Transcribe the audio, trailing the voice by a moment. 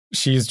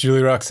She's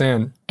Julie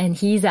Roxanne. And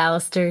he's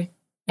Alistair.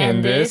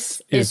 And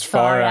this is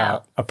Far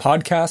Out, a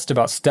podcast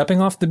about stepping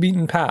off the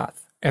beaten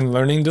path and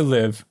learning to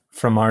live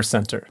from our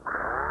center.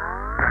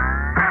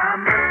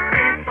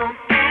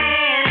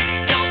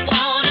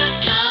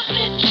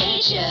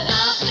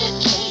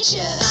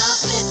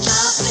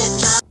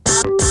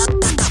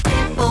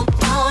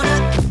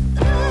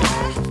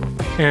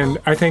 And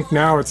I think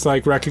now it's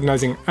like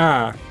recognizing,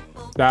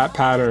 that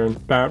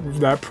pattern,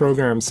 that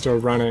program's still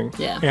running.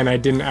 Yeah. And I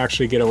didn't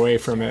actually get away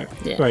from it.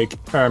 Yeah. Like,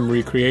 I'm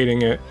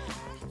recreating it.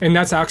 And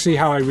that's actually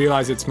how I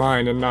realize it's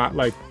mine and not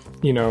like,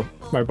 you know,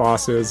 my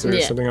boss's or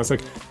something else.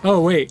 Like,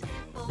 oh, wait,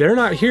 they're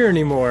not here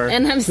anymore.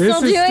 And I'm still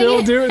doing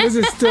it. This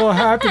is still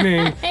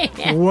happening.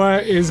 Yeah.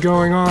 What is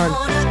going on?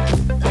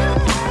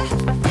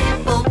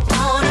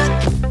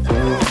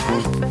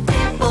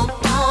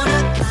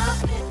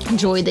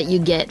 Joy that you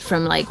get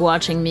from like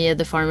watching me at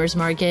the farmer's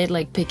market,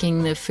 like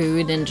picking the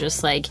food and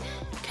just like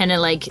kind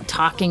of like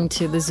talking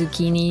to the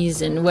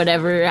zucchinis and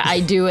whatever I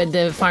do at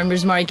the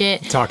farmer's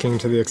market. Talking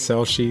to the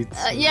Excel sheets.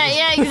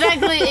 Yeah,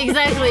 exactly.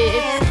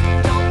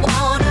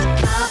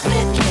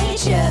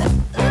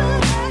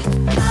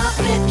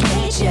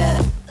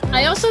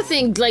 I also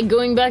think, like,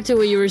 going back to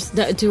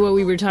what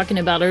we were talking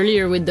about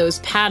earlier with those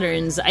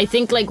patterns, I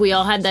think, like, we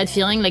all had that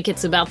feeling like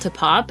it's about to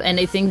pop, and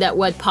I think that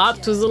what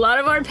popped was a lot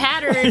of our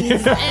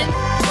patterns.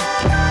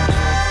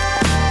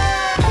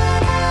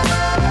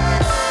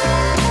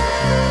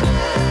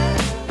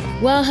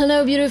 Well,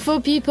 hello,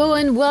 beautiful people,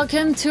 and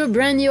welcome to a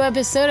brand new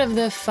episode of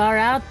the Far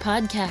Out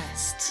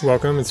podcast.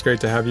 Welcome. It's great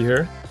to have you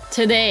here.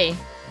 Today.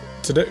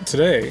 Tell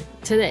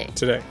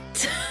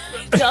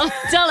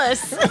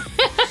us.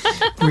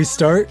 We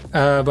start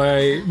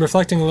by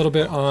reflecting a little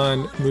bit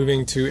on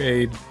moving to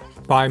a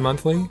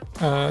bi-monthly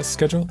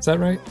schedule. Is that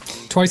right?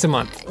 Twice a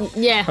month.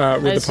 Yeah.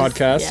 With the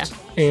podcast.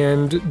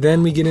 And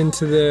then we get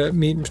into the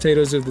meat and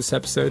potatoes of this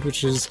episode,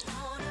 which is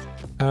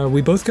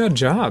we both got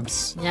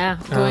jobs. Yeah.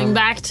 Going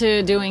back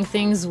to doing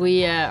things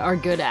we are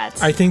good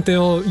at. I think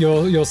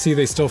you'll see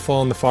they still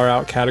fall in the far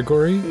out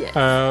category.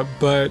 Yes.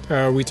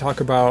 But we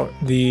talk about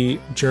the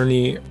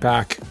journey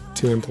back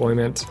to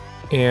employment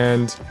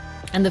and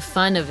the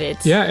fun of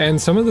it. Yeah,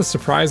 and some of the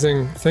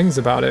surprising things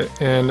about it,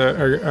 and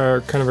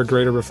are kind of a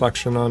greater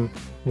reflection on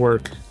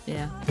work.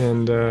 Yeah.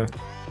 And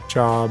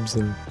jobs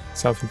and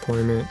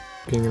self-employment,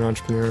 being an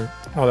entrepreneur,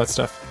 all that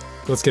stuff.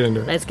 Let's get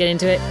into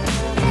it.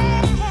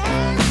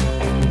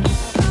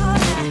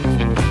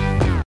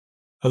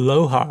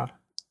 Aloha,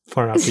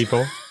 Far Out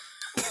people.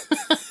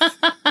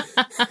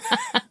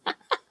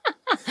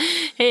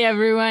 Hey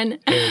everyone.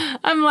 Hey.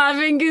 I'm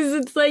laughing because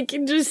it's like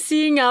just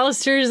seeing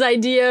Alistair's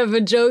idea of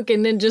a joke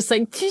and then just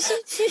like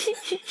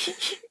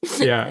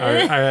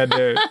Yeah, I had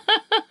to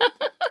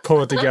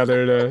pull it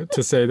together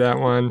to say that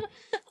one.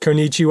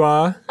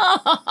 Konnichiwa.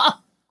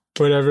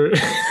 Whatever.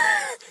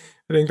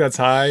 I think that's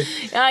hi.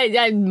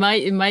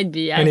 It might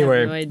be.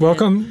 Anyway,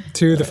 welcome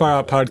to the Far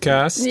Out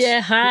podcast.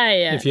 Yeah, hi.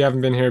 If you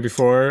haven't been here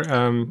before,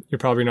 you're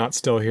probably not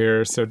still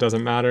here, so it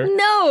doesn't matter.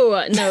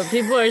 No,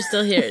 people are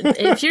still here.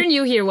 If you're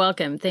new here,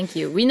 welcome. Thank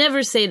you. We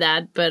never say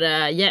that, but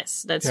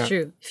yes, that's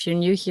true. If you're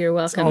new here,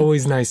 welcome. It's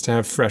always nice to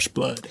have fresh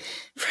blood.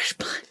 Fresh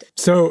blood.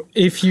 So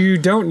if you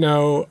don't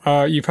know,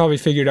 you probably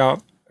figured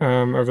out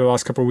over the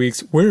last couple of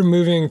weeks, we're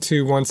moving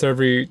to once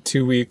every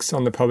 2 weeks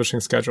on the publishing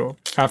schedule.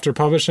 After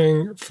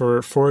publishing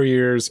for 4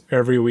 years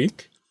every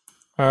week,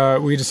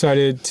 we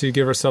decided to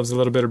give ourselves a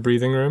little bit of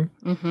breathing room.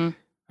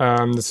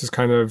 Mm-hmm. This is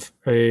kind of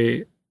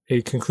a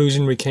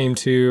conclusion we came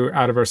to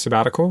out of our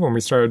sabbatical when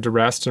we started to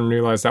rest and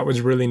realized that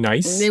was really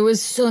nice. It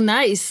was so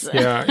nice.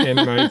 Yeah, and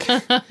like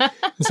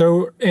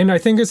and I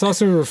think it's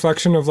also a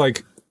reflection of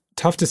like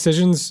tough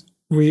decisions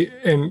we've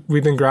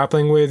been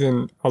grappling with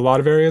in a lot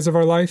of areas of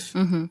our life.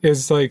 Mm-hmm.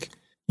 Is like,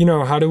 you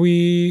know, how do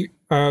we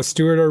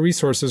steward our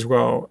resources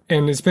well?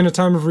 And it's been a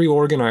time of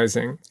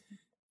reorganizing.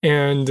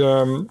 And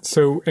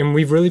and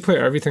we've really put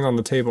everything on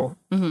the table.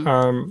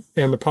 Mm-hmm.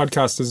 And the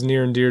podcast is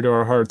near and dear to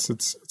our hearts.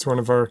 It's one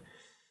of our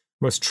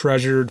most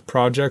treasured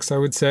projects, I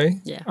would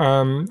say. Yeah.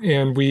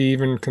 And we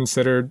even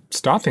considered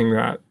stopping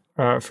that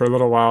for a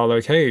little while.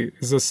 Like, hey,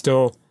 is this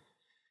still...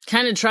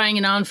 Kind of trying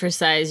it on for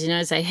size, you know?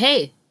 It's like,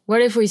 hey, what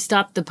if we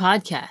stopped the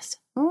podcast?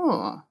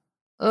 Oh,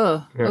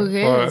 yeah.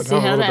 okay. Well, Let's see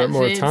how that fits.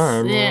 More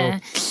time. Yeah.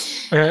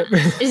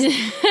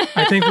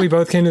 I think we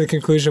both came to the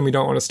conclusion we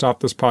don't want to stop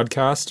this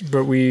podcast,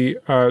 but we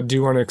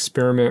do want to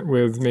experiment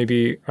with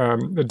maybe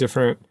a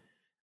different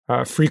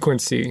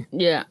frequency.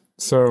 Yeah.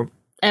 So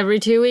every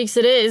 2 weeks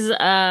it is.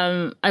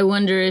 I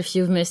wonder if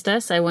you've missed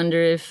us. I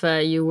wonder if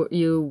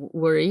you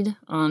worried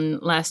on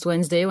last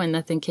Wednesday when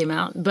nothing came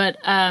out. But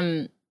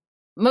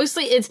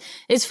mostly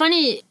it's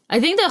funny. I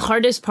think the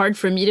hardest part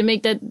for me to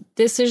make that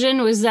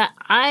decision was that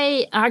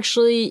I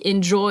actually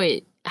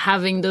enjoy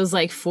having those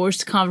like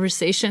forced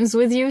conversations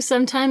with you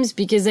sometimes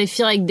because I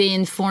feel like they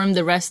inform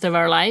the rest of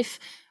our life,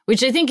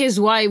 which I think is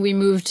why we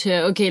moved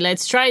to, okay,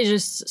 let's try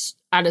just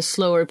at a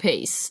slower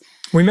pace.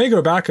 We may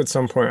go back at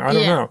some point. I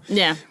don't know.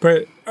 Yeah.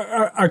 But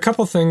a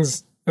couple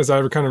things as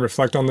I would kind of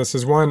reflect on this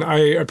is one, I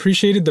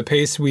appreciated the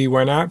pace we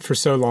went at for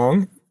so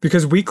long.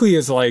 because weekly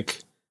is like,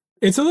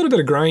 it's a little bit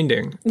of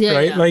grinding,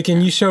 right? Yeah, like,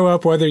 and you show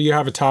up whether you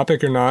have a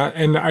topic or not.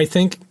 And I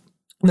think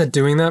that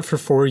doing that for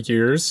 4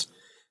 years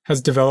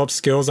has developed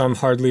skills I'm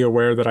hardly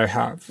aware that I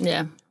have.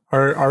 Yeah.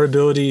 Our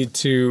ability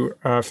to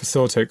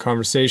facilitate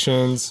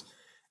conversations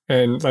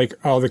and like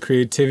all the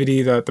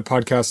creativity that the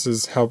podcast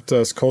has helped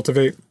us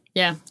cultivate.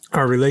 Yeah.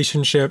 Our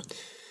relationship.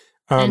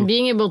 And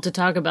being able to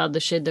talk about the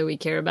shit that we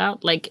care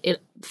about, like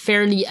it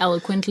fairly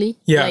eloquently.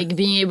 Yeah. Like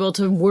being able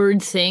to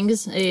word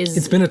things is...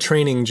 It's been a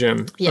training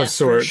gym of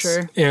sorts.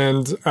 For sure.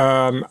 And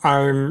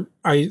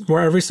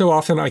every so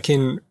often I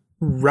can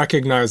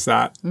recognize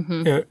that.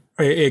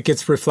 It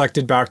gets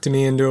reflected back to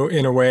me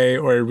in a way,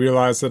 or I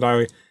realize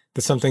that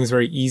something's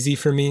very easy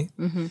for me.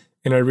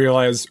 And I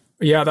realize,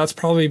 yeah, that's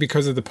probably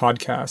because of the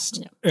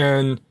podcast. Yeah.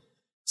 And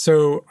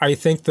so I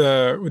think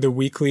the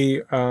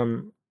weekly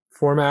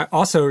format,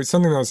 also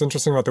something that was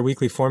interesting about the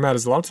weekly format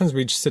is a lot of times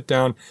we just sit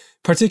down,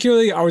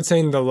 particularly I would say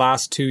in the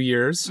last 2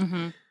 years,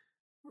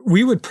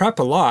 we would prep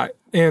a lot.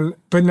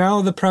 But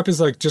now the prep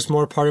is like just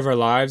more part of our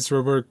lives,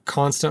 where we're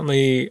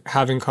constantly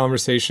having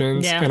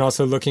conversations and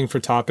also looking for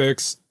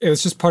topics.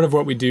 It's just part of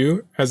what we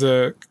do as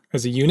a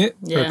unit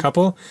or a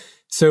couple.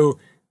 So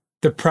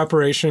the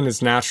preparation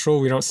is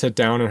natural. We don't sit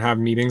down and have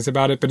meetings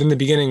about it. But in the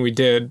beginning we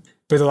did.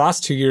 But the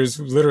last 2 years,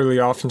 literally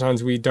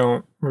oftentimes we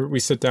don't. We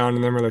sit down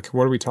and then we're like,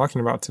 what are we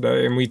talking about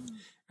today?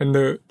 And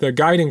the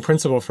guiding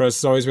principle for us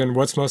has always been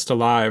what's most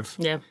alive.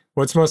 Yeah.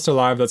 What's most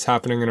alive that's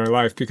happening in our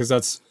life, because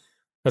that's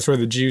where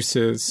the juice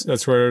is.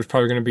 That's where it's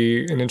probably going to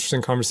be an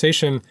interesting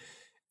conversation.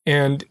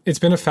 And it's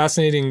been a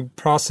fascinating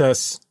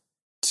process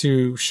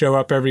to show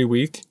up every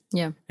week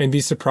and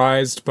be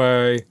surprised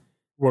by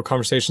what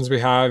conversations we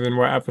have and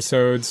what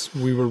episodes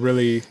we were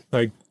really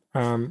like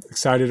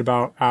excited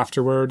about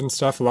afterward and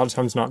stuff. A lot of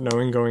times not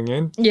knowing going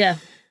in. Yeah.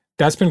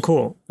 That's been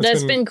cool.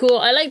 That's been cool.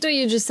 I liked what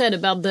you just said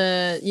about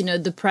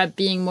the prep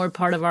being more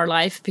part of our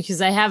life,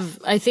 because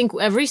I think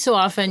every so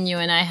often you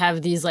and I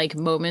have these like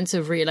moments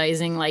of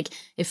realizing, like,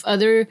 if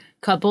other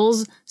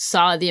couples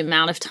saw the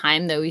amount of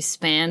time that we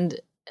spend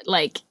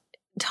like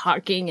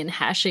talking and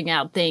hashing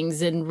out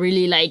things, and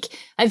really like,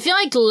 I feel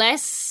like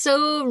less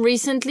so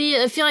recently.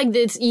 I feel like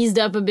it's eased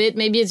up a bit.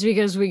 Maybe it's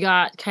because we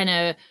got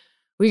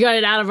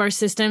it out of our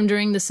system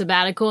during the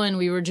sabbatical and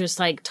we were just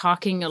like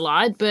talking a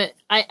lot. But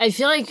I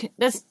feel like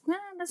that's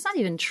not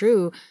even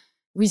true.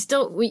 We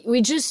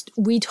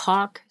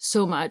talk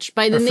so much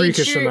by the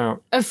nature,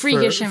 a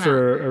freakish amount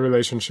for a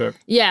relationship.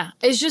 Yeah.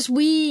 It's just,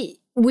 we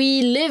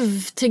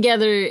live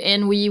together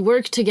and we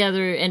work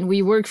together and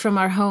we work from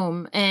our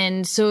home.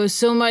 And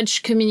so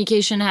much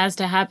communication has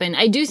to happen.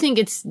 I do think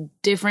it's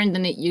different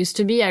than it used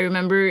to be. I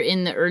remember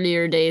in the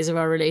earlier days of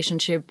our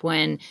relationship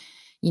when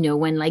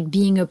like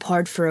being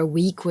apart for a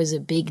week was a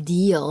big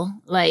deal.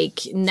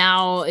 Like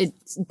now it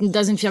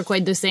doesn't feel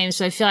quite the same.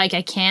 So I feel like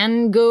I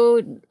can go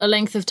a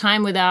length of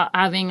time without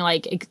having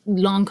like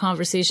long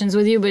conversations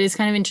with you. But it's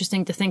kind of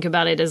interesting to think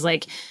about it as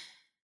like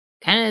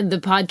kind of the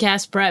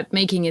podcast prep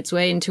making its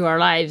way into our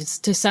lives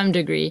to some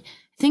degree.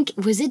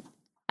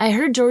 I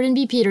heard Jordan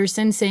B.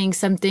 Peterson saying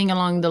something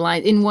along the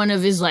line in one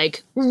of his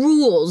like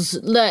rules,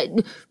 like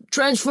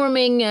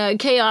transforming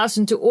chaos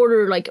into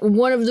order. Like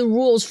one of the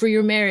rules for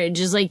your marriage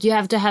is like you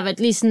have to have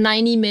at least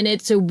 90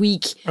 minutes a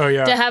week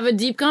to have a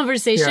deep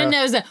conversation. Yeah. And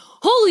I was like,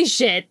 holy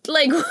shit!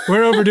 Like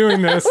we're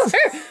overdoing this.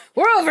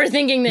 We're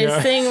overthinking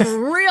this thing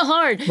real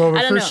hard. Well,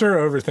 we're sure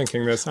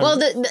overthinking this. Well,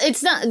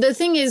 it's not. The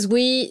thing is,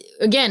 we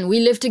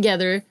live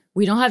together.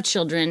 We don't have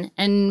children,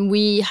 and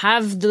we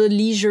have the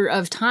leisure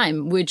of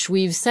time, which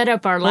we've set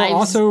up our lives.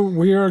 Also,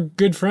 we are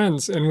good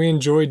friends, and we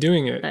enjoy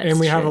doing it, and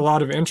we have a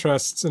lot of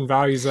interests and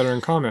values that are in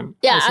common.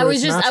 Yeah, I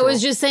was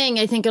just saying,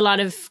 I think a lot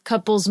of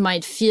couples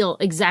might feel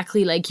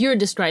exactly like you're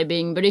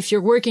describing, but if you're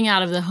working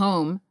out of the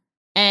home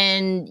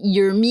and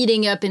you're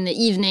meeting up in the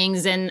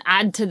evenings, and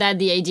add to that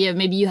the idea of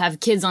maybe you have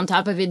kids on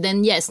top of it,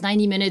 then yes,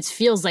 90 minutes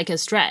feels like a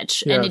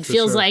stretch, and it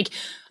feels like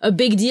a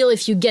big deal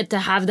if you get to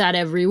have that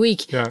every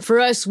week. Yeah. For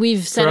us,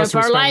 we've set up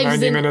our lives.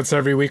 90 minutes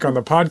every week on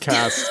the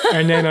podcast,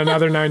 and then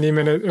another 90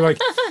 minutes. Like,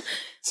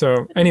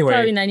 so anyway,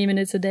 probably 90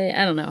 minutes a day.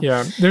 I don't know.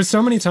 Yeah, there's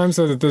so many times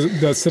though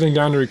that sitting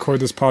down to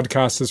record this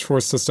podcast has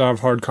forced us to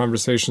have hard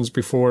conversations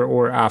before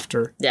or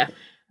after. Yeah.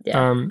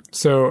 Yeah.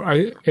 So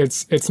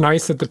it's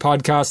nice that the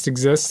podcast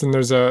exists and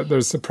there's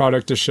a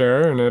product to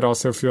share, and it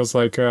also feels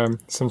like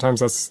sometimes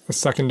that's a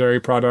secondary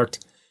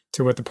product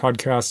to what the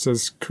podcast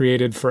has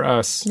created for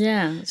us.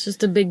 Yeah, it's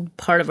just a big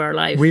part of our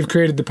life. We've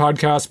created the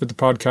podcast, but the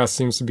podcast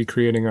seems to be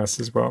creating us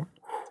as well.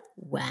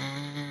 Wow.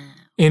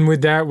 And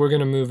with that, we're going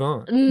to move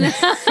on.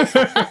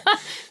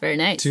 Very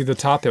nice. To the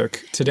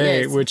topic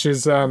today, which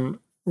is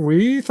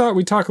we thought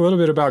we'd talk a little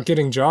bit about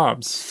getting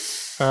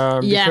jobs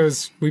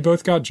because we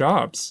both got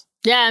jobs.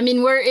 Yeah, I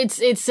mean, it's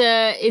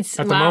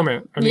at the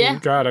moment. I mean,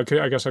 God,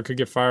 I guess I could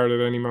get fired at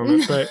any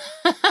moment, but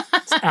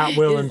it's at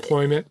will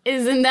employment.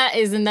 Isn't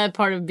that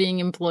part of being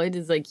employed?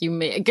 Is like you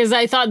may, because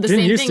I thought the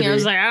same thing. I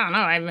was like, I don't know,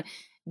 I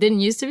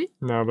didn't used to be.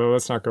 No, but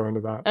let's not go into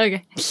that.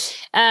 Okay,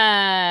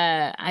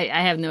 I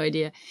have no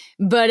idea,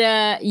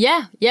 but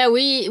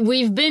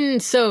we've been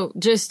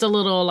just a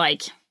little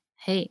like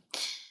Hey,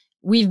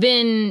 we've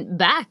been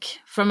back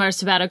from our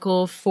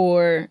sabbatical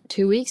for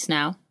 2 weeks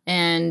now,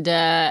 and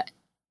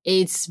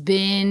it's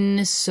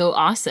been so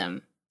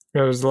awesome.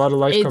 Yeah, there's a lot of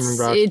life coming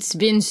back. It's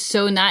been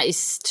so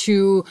nice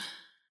to,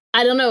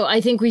 I don't know,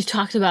 I think we've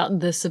talked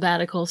about the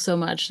sabbatical so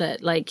much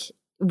that like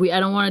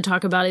I don't want to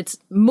talk about it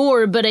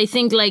more, but I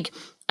think like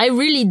I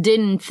really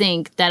didn't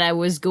think that I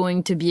was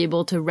going to be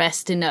able to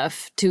rest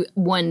enough to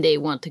one day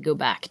want to go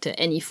back to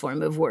any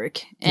form of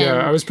work. And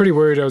yeah, I was pretty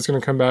worried I was going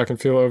to come back and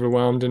feel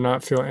overwhelmed and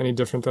not feel any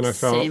different than I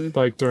felt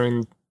like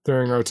during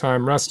our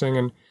time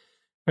resting.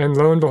 And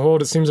lo and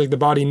behold, it seems like the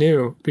body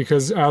knew,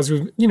 because as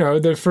we,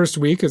 the first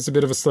week is a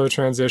bit of a slow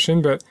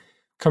transition, but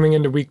coming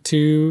into week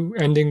 2,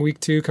 ending week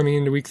 2, coming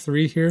into week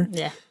 3 here,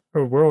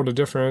 a world of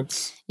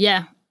difference.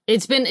 Yeah.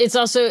 It's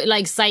also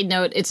like, side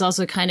note, it's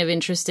also kind of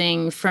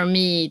interesting for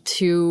me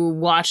to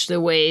watch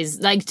the ways,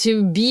 like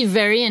to be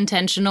very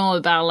intentional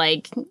about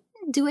like,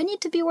 do I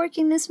need to be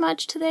working this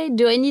much today?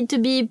 Do I need to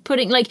be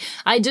putting, like,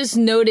 I just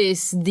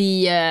notice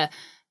the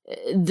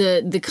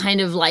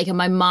kind of like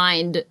my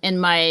mind and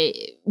my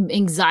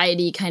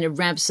anxiety kind of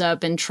ramps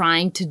up and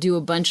trying to do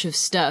a bunch of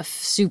stuff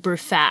super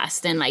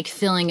fast and like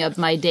filling up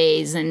my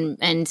days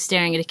and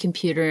staring at a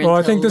computer. Well,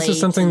 I think this is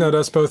something that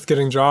us both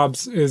getting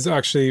jobs is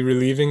actually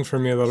relieving for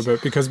me a little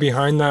bit, because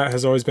behind that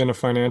has always been a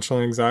financial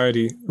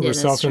anxiety. We're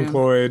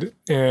self-employed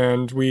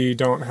and we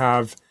don't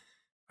have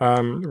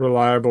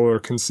reliable or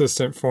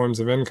consistent forms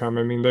of income.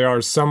 I mean, they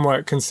are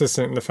somewhat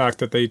consistent in the fact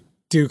that they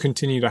do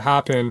continue to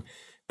happen,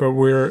 but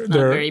they're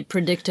very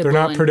predictable.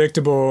 They're not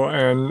predictable,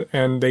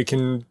 and they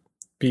can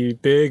be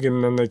big,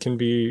 and then they can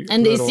be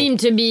and little. They seem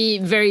to be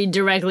very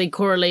directly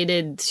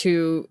correlated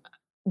to,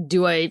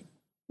 do I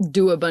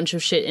do a bunch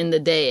of shit in the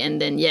day,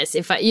 and then yes,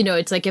 if I,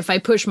 it's like if I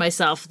push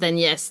myself, then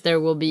yes, there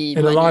will be.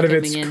 And a lot of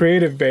it's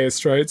creative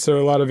based, right? So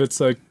a lot of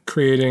it's like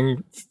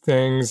creating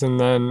things and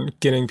then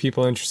getting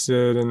people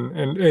interested,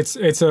 and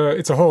it's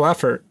a whole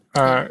effort,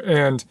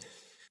 and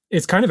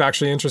it's kind of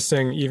actually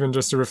interesting even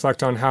just to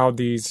reflect on how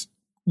these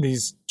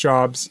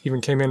jobs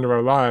even came into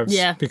our lives,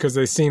 because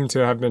they seem to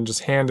have been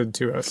just handed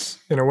to us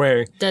in a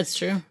way. That's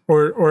true.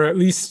 Or at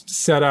least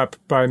set up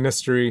by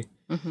mystery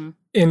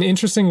in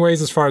interesting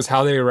ways as far as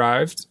how they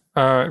arrived,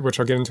 which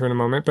I'll get into in a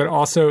moment, but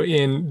also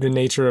in the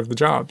nature of the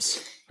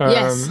jobs.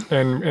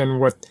 And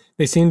what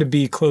they seem to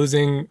be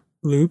closing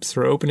loops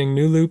or opening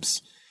new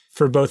loops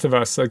for both of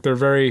us. Like they're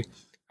very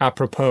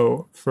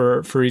apropos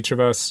for each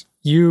of us.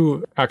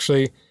 You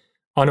actually,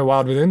 on a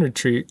Wild Within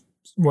retreat,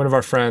 one of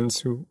our friends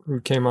who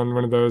came on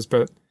one of those,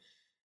 but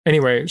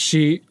anyway,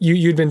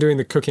 you'd been doing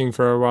the cooking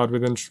for our Wild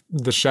Within,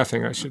 the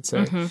chefing, I should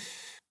say.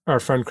 Our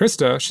friend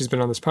Krista, she's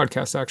been on this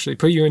podcast actually,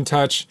 put you in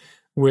touch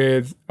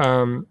with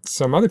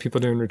some other people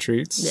doing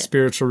retreats,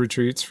 spiritual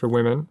retreats for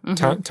women,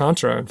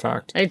 Tantra, in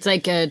fact. It's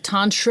like a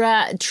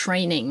Tantra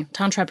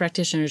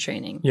practitioner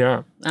training.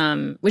 Yeah.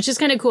 Which is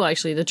kind of cool,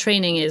 actually. The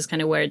training is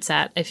kind of where it's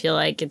at. I feel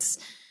like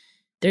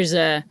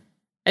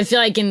I feel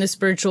like in the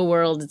spiritual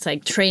world, it's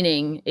like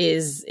training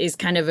is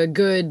kind of a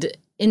good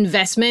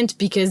investment,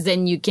 because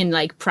then you can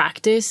like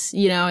practice,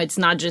 it's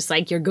not just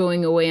like you're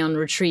going away on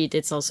retreat.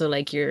 It's also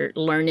like you're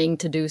learning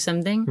to do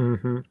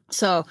something.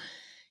 So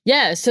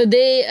yeah, so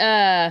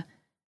I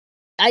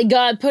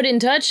got put in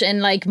touch,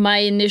 and like my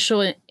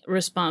initial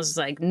response was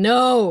like,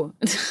 no,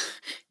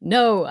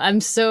 no,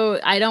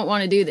 I don't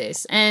want to do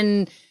this.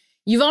 And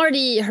you've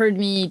already heard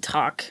me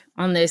talk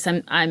on this.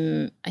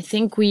 I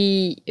think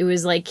it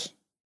was like,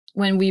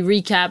 when we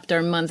recapped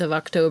our month of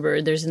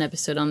October, there's an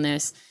episode on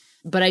this,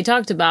 but I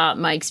talked about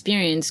my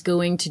experience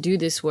going to do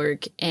this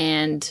work.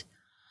 And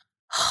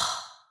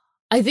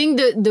I think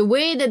the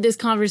way that this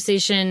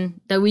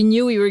conversation, that we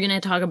knew we were going to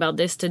talk about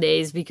this today,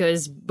 is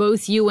because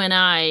both you and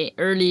I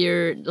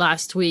earlier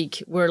last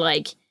week were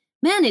like,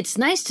 man, it's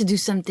nice to do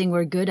something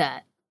we're good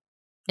at.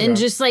 And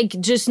just kind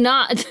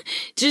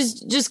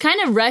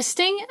of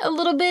resting a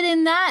little bit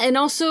in that. And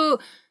also,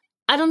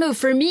 I don't know,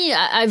 for me,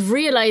 I've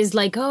realized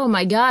like, oh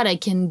my God, I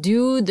can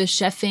do the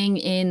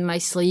chefing in my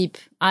sleep.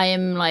 I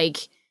am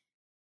like,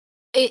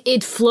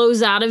 it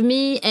flows out of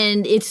me,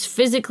 and it's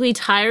physically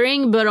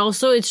tiring, but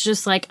also it's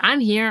just like, I'm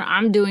here,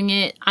 I'm doing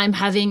it, I'm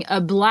having a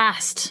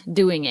blast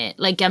doing it.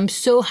 Like, I'm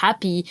so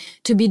happy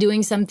to be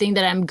doing something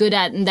that I'm good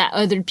at and that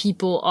other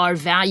people are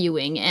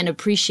valuing and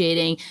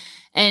appreciating.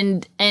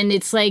 And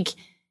it's like,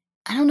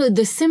 I don't know,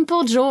 the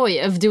simple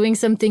joy of doing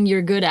something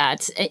you're good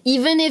at,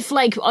 even if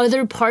like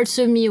other parts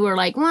of me were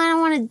like, well, I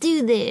don't want to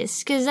do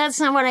this because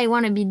that's not what I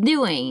want to be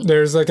doing.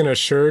 There's like an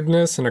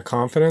assuredness and a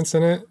confidence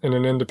in it and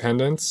an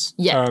independence.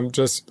 Yeah.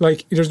 Just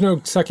like, there's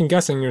no second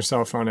guessing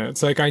yourself on it.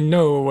 It's like, I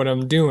know what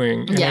I'm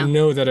doing, and I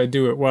know that I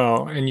do it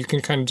well, and you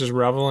can kind of just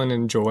revel and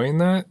enjoy in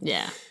that.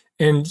 Yeah.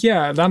 And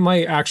yeah, that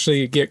might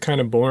actually get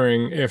kind of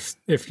boring if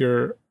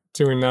you're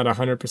doing that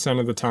 100%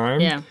 of the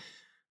time. Yeah.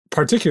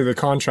 Particularly the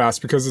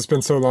contrast, because it's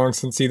been so long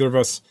since either of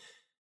us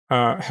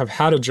have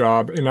had a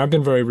job, and I've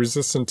been very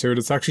resistant to it.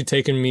 It's actually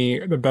taken me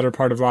the better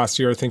part of last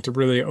year, I think, to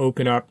really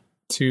open up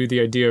to the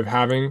idea of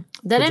having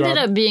that a ended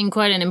job. up being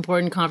quite an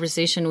important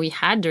conversation we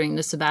had during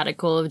the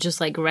sabbatical of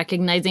just like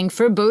recognizing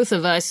for both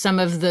of us some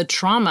of the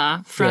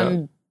trauma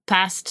from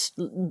past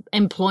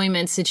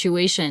employment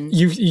situation.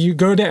 You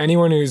go to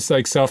anyone who's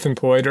like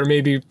self-employed, or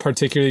maybe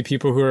particularly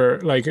people who are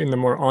like in the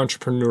more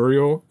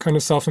entrepreneurial kind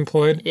of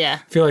self-employed. Yeah.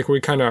 I feel like we're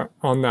kind of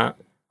on that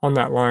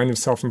line of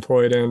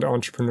self-employed and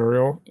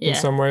entrepreneurial in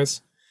some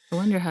ways. I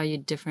wonder how you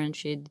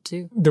differentiate the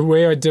two. The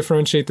way I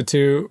differentiate the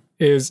two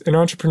is an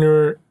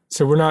entrepreneur.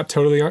 So we're not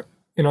totally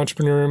an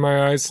entrepreneur in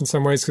my eyes in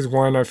some ways, because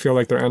one, I feel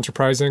like they're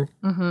enterprising.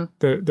 Mm-hmm.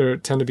 They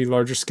tend to be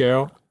larger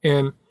scale,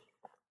 and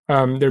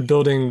they're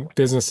building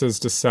businesses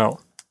to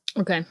sell.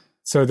 Okay.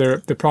 So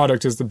the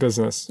product is the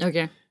business.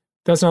 Okay.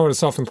 That's not what a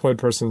self-employed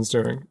person's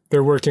doing.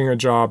 They're working a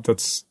job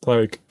that's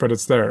like, but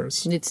it's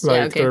theirs. It's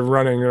like they're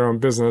running their own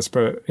business,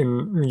 but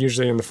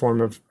usually in the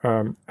form of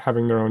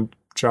having their own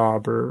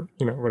job or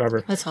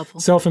whatever. That's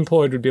helpful.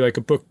 Self-employed would be like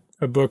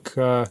a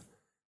bookstore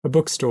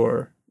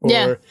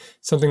or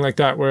something like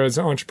that. Whereas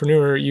an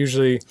entrepreneur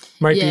usually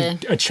might be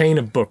a chain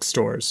of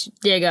bookstores.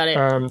 Yeah, got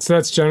it. So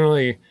that's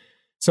generally.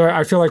 So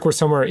I feel like we're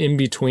somewhere in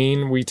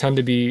between. We tend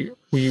to be.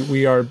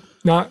 We are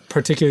not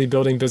particularly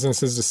building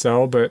businesses to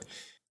sell, but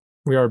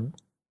we are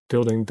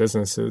building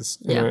businesses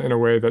in a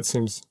way that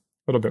seems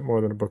a little bit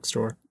more than a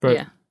bookstore.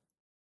 But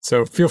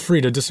so feel free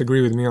to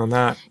disagree with me on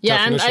that.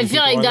 Yeah, I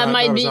feel like that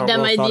might be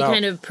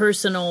kind of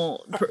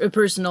personal.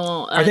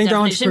 I think the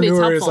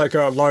entrepreneur is like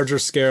a larger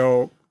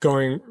scale,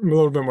 going a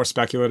little bit more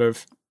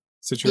speculative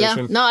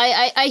situation. Yeah, no,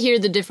 I hear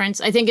the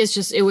difference. I think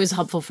it was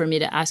helpful for me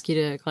to ask you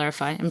to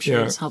clarify. I'm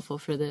sure it's helpful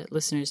for the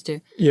listeners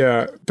too.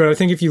 Yeah, but I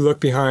think if you look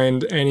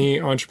behind any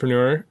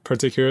entrepreneur,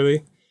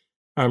 particularly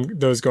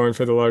those going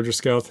for the larger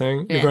scale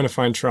thing, you're going to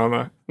find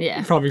trauma. Yeah,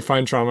 you probably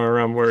find trauma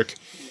around work,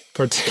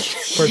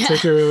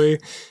 particularly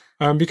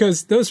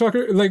because those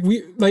fuckers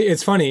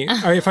it's funny.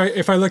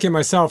 If I look at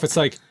myself, it's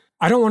like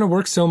I don't want to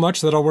work so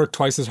much that I'll work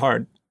twice as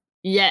hard.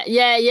 Yeah.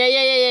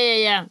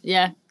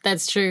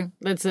 That's true.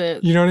 That's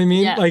you know what I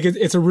mean? Yeah. Like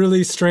it's a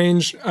really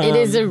strange it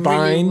is a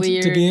bind really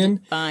weird to be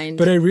in. Bind.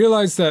 But I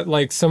realized that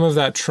like some of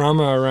that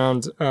trauma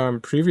around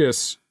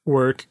previous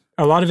work,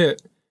 a lot of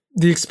it,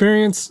 the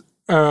experience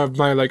of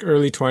my like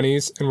early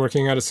 20s and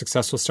working at a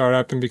successful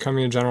startup and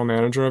becoming a general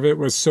manager of it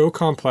was so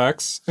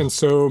complex and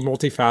so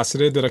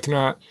multifaceted that I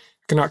cannot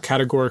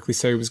categorically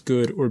say it was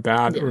good or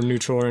bad or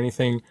neutral or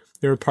anything.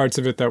 There were parts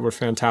of it that were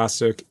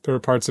fantastic. There were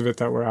parts of it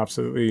that were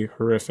absolutely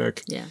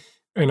horrific. Yeah.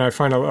 And I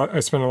spent a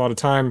lot of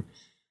time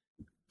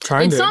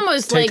trying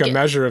to take a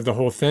measure of the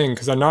whole thing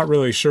because I'm not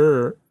really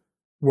sure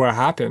what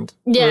happened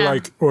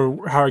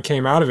or how I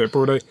came out of it. But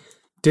what I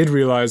did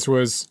realize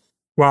was,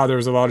 wow, there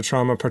was a lot of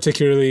trauma,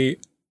 particularly.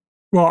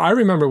 Well, I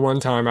remember one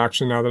time,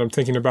 actually, now that I'm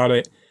thinking about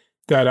it,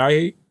 that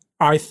I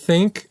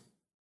think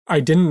I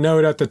didn't know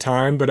it at the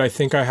time, but I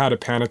think I had a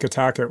panic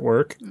attack at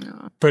work.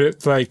 No. But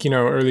it's like,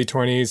 early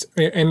 20s.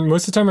 And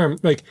most of the time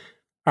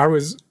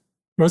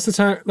most of the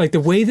time, like the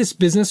way this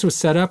business was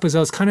set up was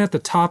I was kind of at the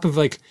top of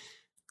like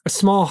a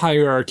small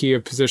hierarchy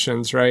of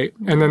positions, right?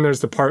 And then there's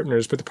the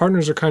partners, but the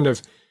partners are kind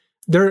of,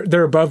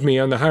 they're above me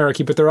on the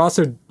hierarchy, but they're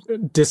also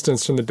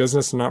distanced from the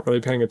business and not really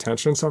paying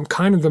attention. So I'm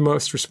kind of the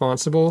most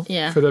responsible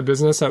for the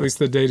business, at least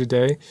the day to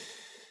day.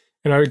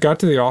 And I got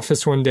to the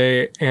office one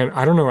day and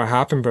I don't know what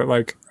happened, but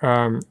like,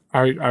 I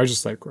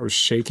was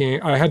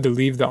shaking. I had to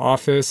leave the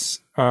office,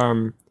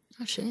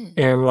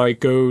 and like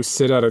go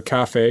sit at a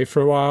cafe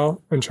for a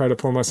while and try to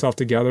pull myself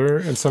together.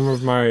 And some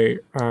of my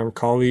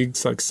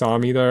colleagues like saw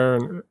me there,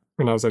 and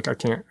I was like, I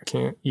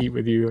can't eat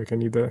with you. Like I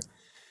need to.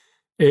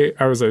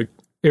 I was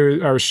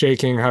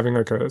shaking, having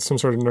like some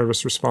sort of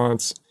nervous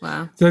response.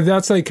 Wow. So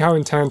that's like how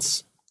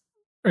intense.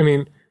 I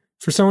mean,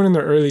 for someone in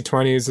their early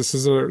 20s, this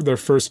is their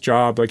first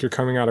job. Like you're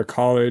coming out of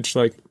college.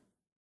 Like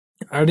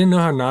I didn't know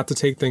how not to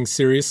take things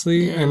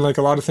seriously, and like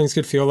a lot of things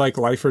could feel like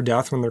life or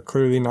death when they're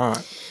clearly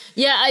not.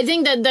 Yeah, I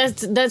think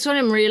that's what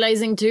I'm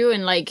realizing too,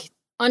 and like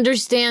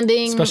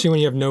understanding, especially when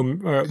you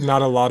have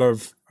not a lot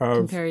of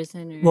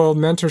comparison. Well,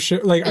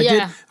 mentorship. Like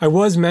I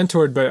was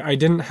mentored, but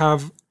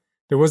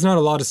there was not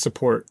a lot of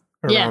support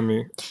around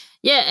me.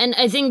 Yeah, and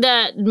I think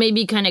that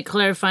maybe kind of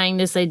clarifying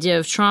this idea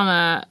of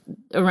trauma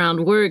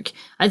around work.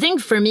 I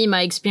think for me,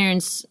 my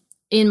experience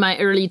in my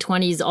early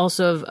 20s,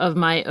 also of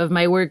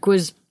my work,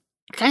 was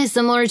kind of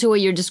similar to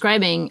what you're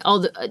describing.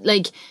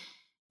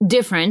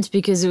 Different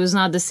because it was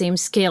not the same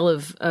scale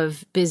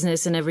of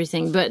business and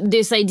everything. But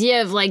this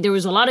idea of like there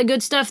was a lot of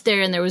good stuff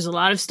there and there was a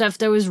lot of stuff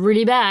that was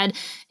really bad.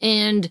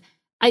 And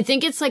I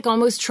think it's like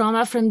almost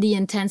trauma from the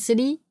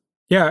intensity.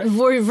 Yeah.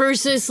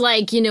 Versus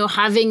like,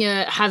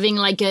 having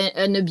like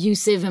an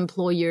abusive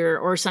employer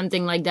or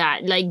something like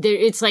that. Like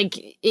it's like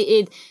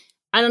it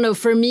I don't know,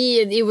 for me,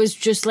 it was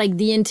just like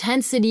the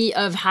intensity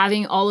of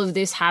having all of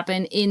this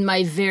happen in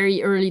my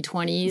very early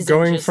 20s.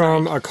 Going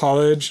from a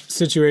college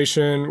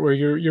situation where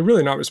you're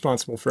really not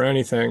responsible for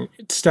anything,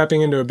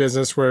 stepping into a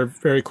business where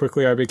very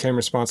quickly I became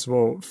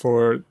responsible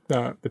for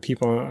the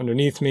people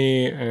underneath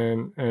me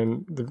and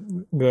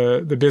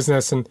the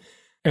business. And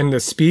and the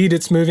speed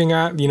it's moving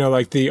at, you know,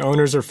 like the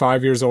owners are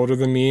 5 years older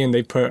than me and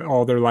they put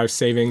all their life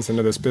savings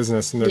into this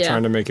business and they're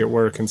trying to make it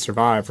work and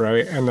survive,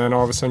 right? And then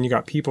all of a sudden you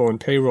got people in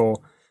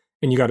payroll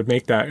and you got to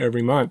make that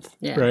every month,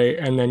 right?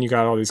 And then you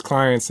got all these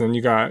clients and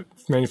you got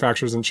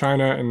manufacturers in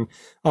China, and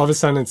all of a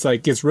sudden it's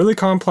like, it's really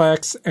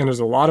complex, and there's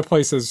a lot of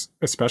places,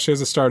 especially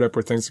as a startup,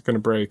 where things are going to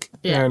break.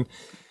 And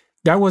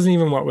that wasn't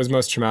even what was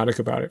most traumatic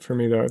about it for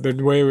me, though.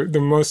 The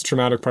most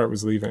traumatic part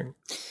was leaving.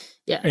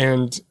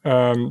 And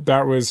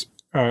that was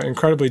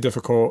incredibly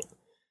difficult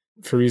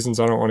for reasons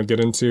I don't want to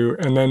get into.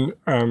 And then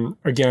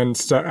again,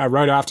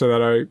 right after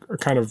that, I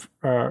kind of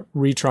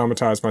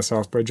re-traumatized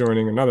myself by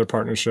joining another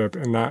partnership,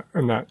 and that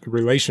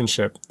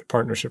the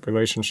partnership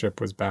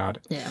relationship was bad.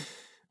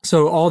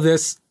 So all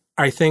this,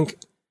 I think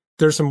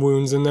there's some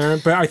wounds in there,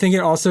 but I think it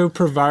also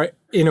provide,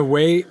 in a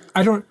way,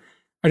 I don't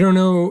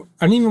know,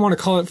 I don't even want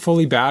to call it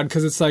fully bad,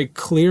 because it's like,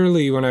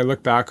 clearly when I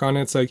look back on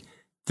it, it's like,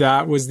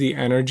 that was the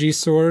energy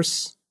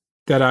source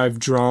that I've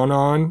drawn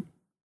on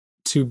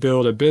to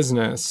build a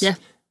business.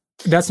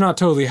 That's not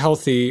totally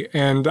healthy.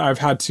 And I've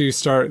had to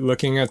start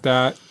looking at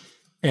that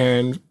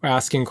and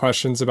asking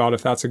questions about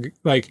if that's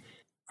like,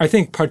 I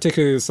think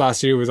particularly this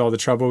last year with all the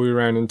trouble we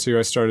ran into,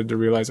 I started to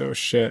realize, oh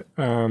shit,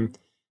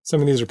 some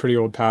of these are pretty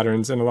old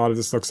patterns. And a lot of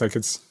this looks like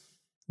it's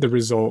the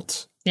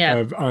result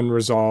of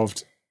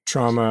unresolved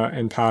trauma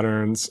and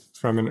patterns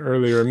from an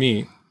earlier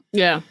me.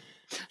 It's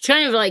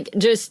kind of like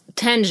just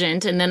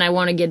tangent. And then I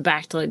want to get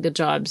back to like the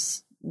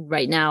jobs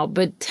right now,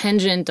 but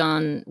tangent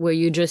on where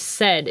you just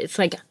said, it's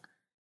like,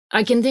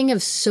 I can think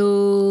of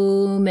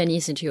so many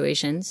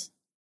situations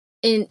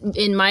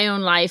in my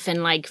own life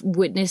and like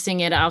witnessing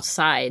it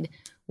outside,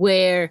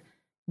 where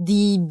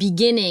the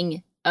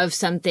beginning of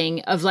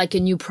something, of like a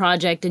new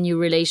project, a new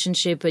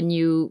relationship, a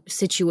new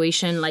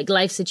situation, like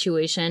life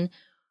situation,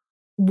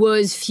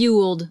 was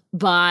fueled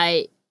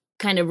by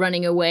kind of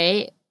running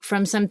away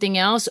from something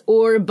else,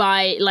 or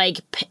by like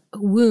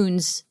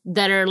wounds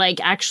that are like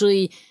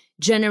actually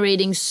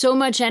generating so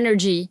much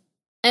energy,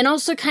 and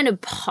also kind of,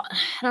 I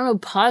don't know,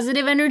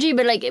 positive energy,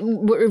 but like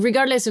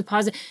regardless of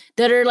positive,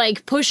 that are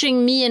like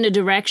pushing me in a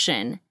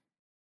direction.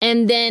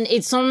 And then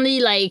it's only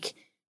like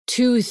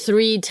 2,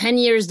 3, 10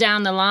 years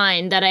down the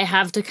line that I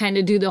have to kind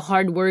of do the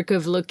hard work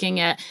of looking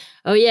at,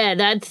 oh yeah,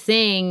 that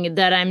thing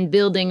that I'm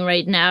building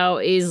right now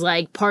is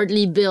like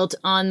partly built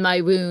on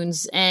my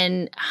wounds.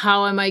 And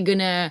how am I going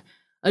to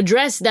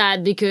address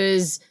that?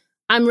 Because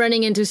I'm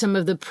running into some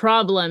of the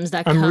problems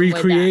that come with that. I'm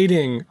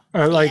recreating,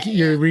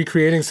 you're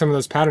recreating some of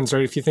those patterns,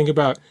 right? If you think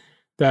about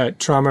that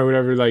trauma or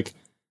whatever, like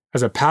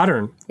as a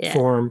pattern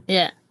form,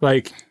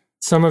 like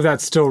some of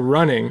that's still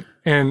running.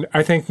 And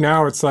I think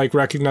now it's like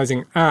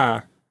recognizing,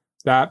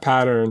 that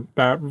pattern,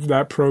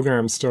 that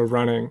program's still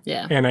running.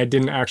 And I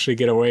didn't actually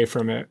get away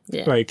from it.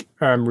 Like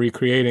I'm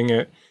recreating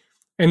it.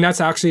 And that's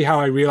actually how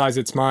I realize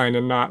it's mine,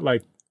 and not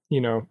like,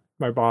 you know,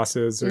 my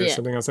boss's or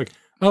something else. Like,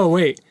 oh,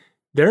 wait,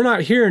 they're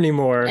not here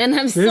anymore. And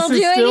I'm still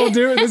doing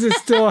it. This is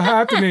still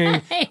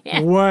happening.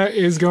 What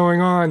is going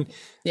on?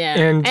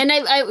 And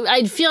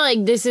I feel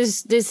like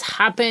this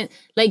happened.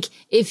 Like,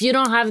 if you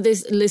don't have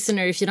this,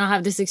 listener, if you don't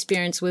have this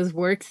experience with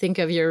work, think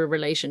of your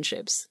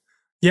relationships.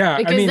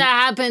 Because that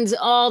happens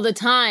all the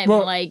time.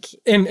 Well, like,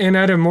 and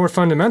at a more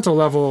fundamental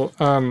level,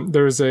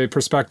 there's a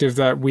perspective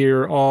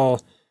that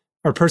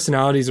our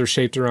personalities are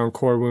shaped around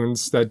core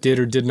wounds that did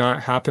or did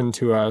not happen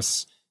to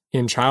us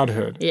in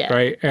childhood,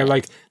 right? And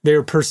like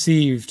they're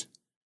perceived,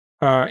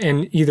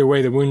 and either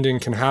way, the wounding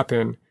can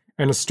happen,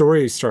 and a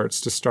story starts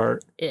to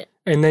start.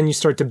 And then you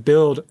start to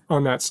build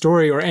on that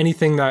story, or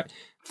anything that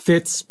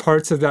fits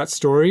parts of that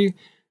story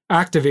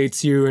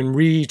activates you and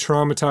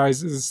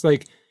re-traumatizes,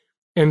 like.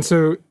 And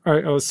so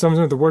some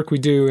of the work we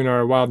do in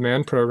our Wild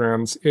Man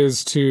programs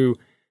is to,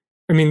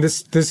 I mean, the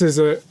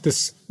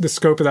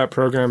scope of that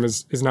program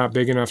is not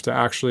big enough to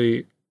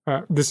actually,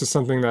 this is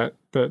something that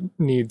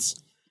needs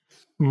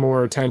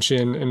more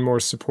attention and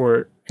more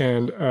support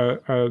and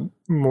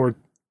more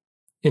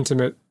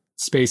intimate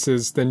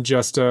spaces than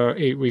just a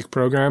 8-week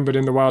program. But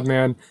in the Wild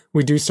Man,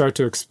 we do start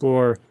to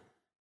explore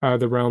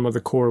the realm of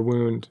the core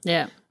wound.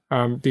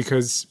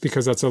 Because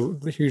that's a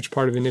huge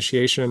part of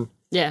initiation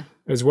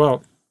as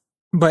well.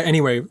 But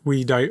anyway,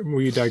 we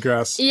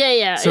digress. So,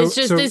 it's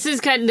just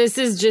this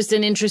is just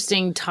an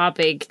interesting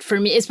topic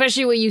for me,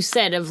 especially what you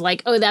said of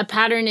like, oh, that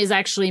pattern is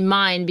actually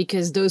mine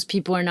because those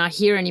people are not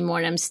here anymore,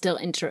 and I'm still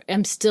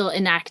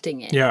enacting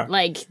it.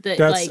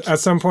 At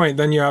some point,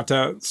 then you have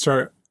to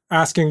start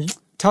asking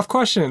tough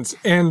questions.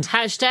 And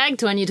hashtag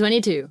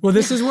 2022. Well,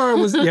 this is where I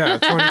was.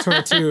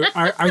 2022.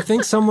 I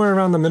think somewhere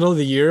around the middle of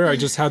the year, I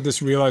just had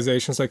this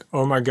realization. It's like,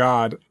 oh my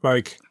God,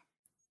 like.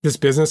 This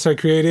business I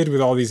created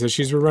with all these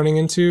issues we're running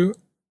into,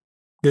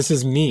 this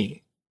is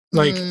me.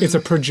 Like, it's a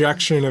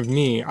projection of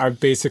me.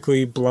 I've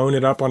basically blown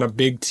it up on a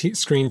big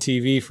screen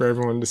TV for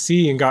everyone to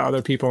see and got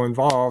other people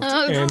involved.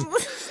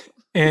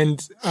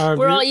 And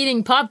we're all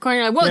eating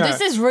popcorn. Like, whoa,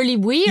 this is really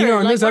weird. You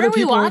know, like, what are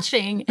we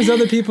watching? There's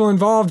other people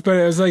involved, but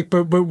it was like,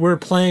 but we're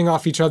playing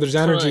off each other's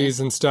energies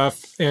and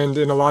stuff. And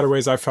in a lot of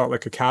ways, I felt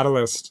like a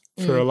catalyst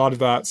for a lot of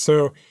that.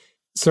 So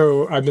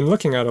so I've been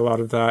looking at a lot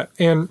of that.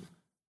 And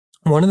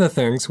one of the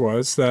things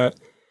was that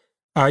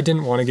I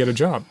didn't want to get a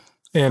job.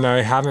 And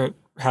I haven't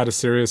had a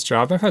serious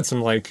job. I've had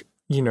some like,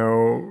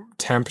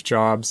 temp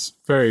jobs,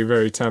 very,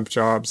 very temp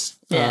jobs,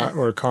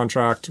 or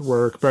contract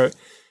work, but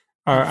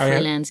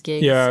freelance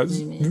gigs. Yeah,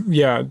 maybe.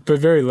 yeah, but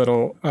very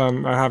little.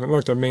 I haven't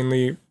looked. I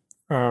mainly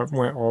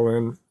went all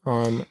in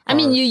on. I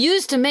mean, you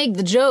used to make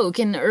the joke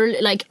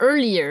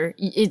earlier.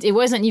 It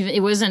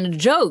wasn't a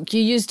joke.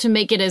 You used to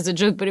make it as a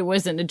joke, but it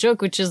wasn't a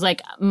joke. Which is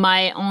like,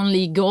 my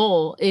only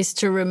goal is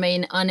to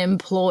remain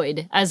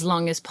unemployed as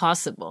long as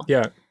possible.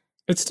 Yeah,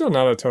 it's still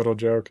not a total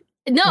joke.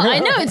 No, I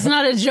know it's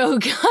not a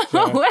joke.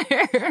 I'm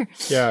aware.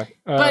 Yeah,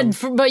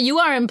 but you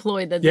are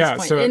employed at this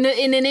point so, in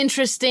an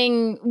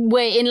interesting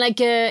way, in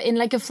like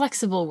a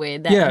flexible way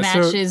that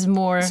matches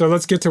more. So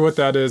let's get to what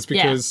that is,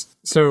 because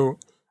so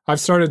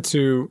I've started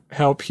to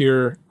help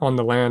here on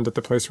the land at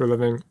the place we're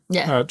living,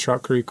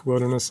 Trout Creek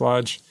Wilderness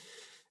Lodge,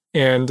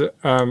 and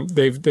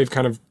they've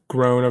kind of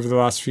grown over the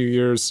last few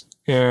years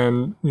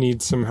and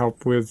need some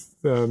help with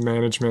the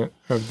management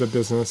of the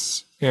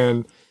business.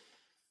 And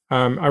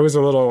I was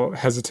a little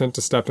hesitant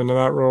to step into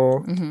that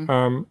role,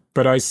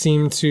 but I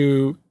seem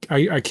to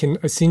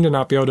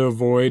not be able to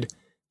avoid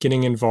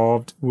getting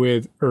involved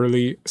with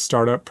early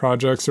startup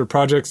projects or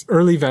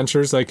early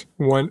ventures, like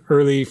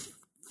early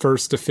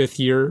first to fifth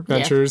year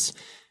ventures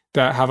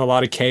that have a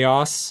lot of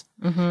chaos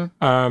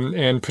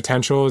and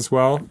potential as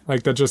well.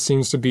 Like that just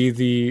seems to be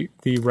the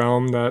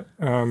realm that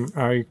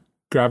I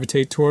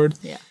gravitate toward.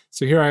 Yeah.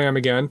 So here I am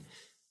again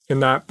in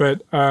that,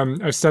 but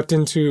I've stepped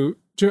into.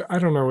 I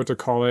don't know what to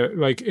call it.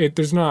 Like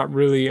there's not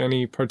really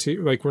any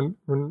like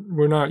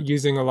we're not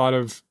using a lot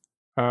of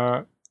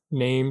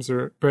names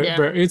but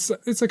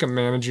it's like a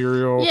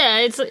managerial. Yeah,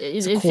 it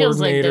feels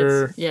like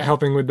coordinator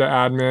helping with the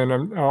admin.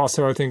 I'm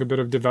also, I think, a bit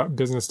of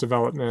business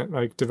development,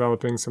 like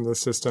developing some of the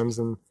systems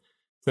and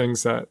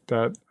things that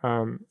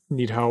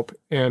need help.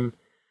 And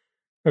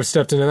I've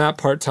stepped into that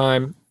part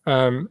time,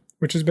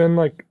 which has been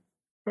like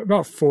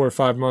about 4 or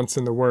 5 months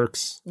in the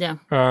works. Yeah.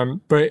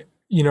 But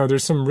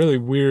there's some really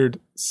weird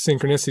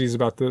synchronicities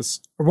about this.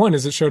 One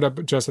is it showed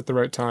up just at the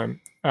right time,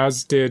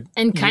 as did...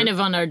 And kind of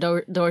on our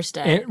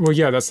doorstep. And, well,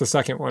 yeah, that's the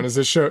second one, is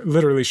it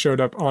literally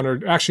showed up on our...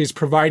 Actually, it's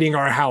providing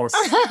our house.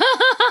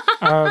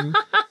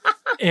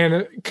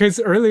 And because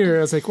earlier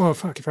I was like, well,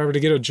 fuck, if I were to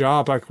get a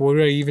job, like, what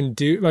would I even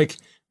do? Like,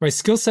 my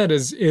skill set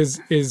is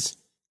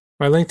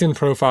my LinkedIn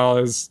profile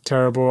is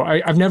terrible.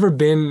 I've never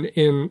been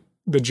in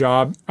the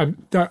job. I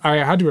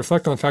had to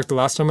reflect on the fact the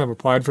last time I've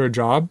applied for a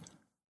job,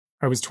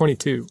 I was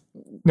 22.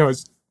 No,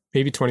 it's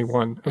maybe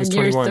 21. I was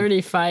 21. You're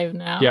 35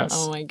 now? Yes.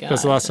 Oh my God.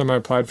 That's the last time I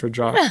applied for a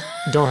job.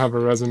 Don't have a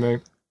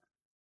resume.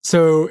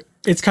 So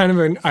it's kind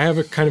of I have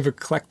a kind of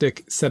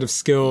eclectic set of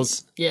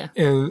skills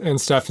and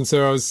stuff. And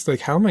so I was like,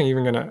 how am I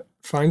even going to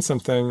find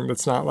something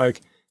that's not like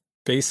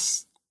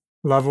base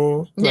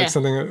level? Like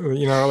something,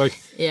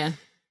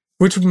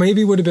 which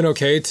maybe would have been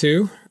okay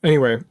too.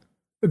 Anyway,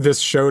 this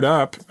showed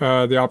up,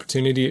 the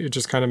opportunity, it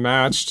just kind of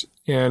matched.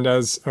 And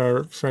as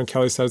our friend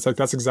Kelly said, it's like,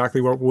 that's exactly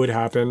what would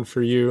happen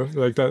for you.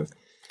 Like that,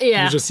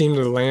 you just seem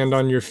to land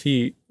on your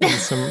feet.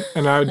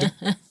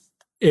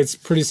 It's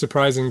pretty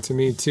surprising to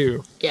me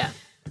too. Yeah.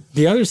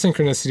 The other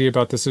synchronicity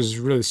about this is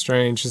really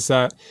strange, is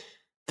that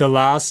the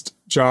last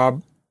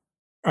job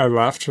I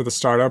left for the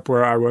startup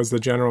where I was the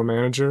general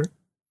manager,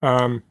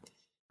 my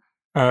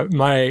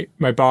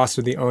boss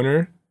or the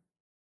owner,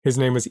 his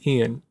name was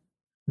Ian.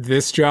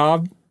 This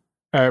job,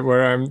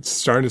 where I'm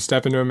starting to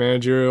step into a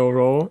managerial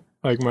role,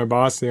 like my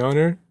boss, the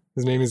owner,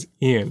 his name is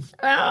Ian.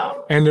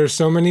 Oh. And there's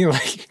so many,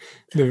 like,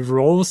 the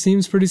role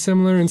seems pretty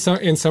similar in some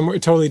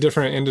totally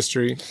different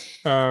industry.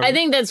 I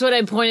think that's what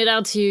I pointed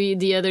out to you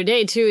the other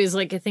day too, is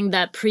like, I think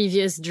that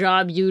previous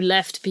job you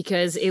left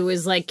because it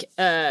was like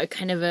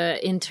kind of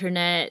a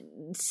internet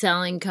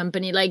selling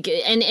company, like,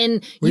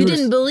 and you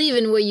didn't believe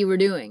in what you were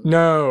doing.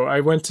 No,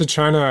 I went to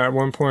China at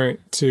one point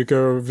to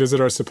go visit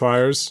our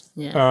suppliers.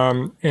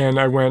 Yeah. And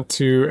I went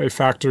to a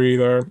factory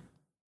there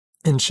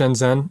in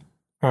Shenzhen,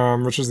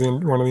 which is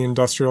one of the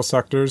industrial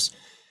sectors.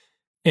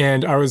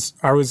 And I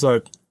was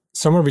like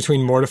somewhere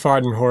between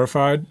mortified and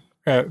horrified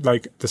at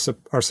like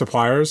our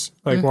suppliers.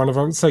 Like one of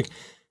them, it's like,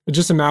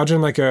 just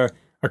imagine like a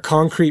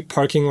concrete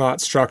parking lot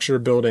structure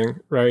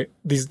building, right?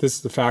 This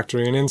is the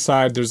factory. And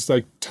inside there's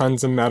like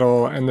tons of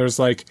metal and there's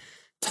like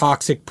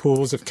toxic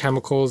pools of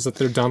chemicals that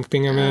they're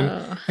dumping them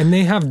in. And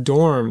they have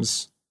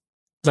dorms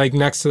like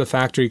next to the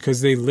factory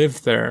because they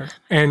live there.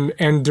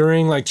 And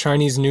during like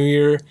Chinese New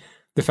Year,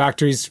 the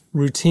factories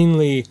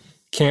routinely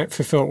can't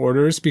fulfill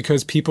orders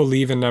because people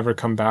leave and never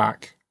come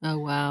back. Oh,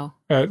 wow.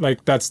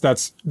 Like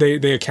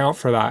they account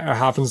for that. It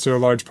happens to a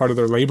large part of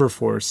their labor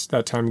force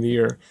that time of the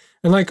year.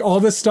 And like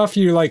all this stuff,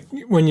 you like,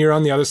 when you're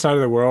on the other side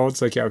of the world,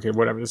 it's like, yeah, okay,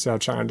 whatever. This is how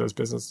China does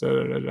business. Da,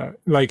 da, da, da.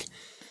 Like,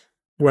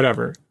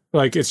 whatever.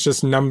 Like, it's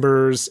just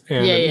numbers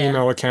and an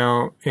email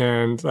account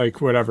and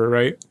like whatever,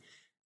 right?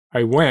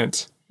 I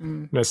went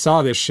and I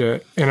saw this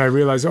shit and I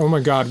realized, oh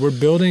my God, we're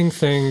building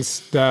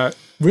things that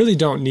really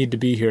don't need to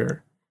be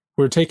here.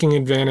 We're taking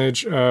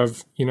advantage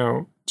of,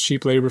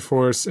 cheap labor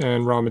force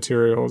and raw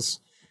materials.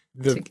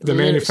 The It's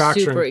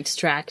manufacturing, super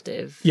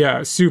extractive.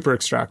 yeah, super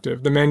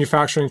extractive. The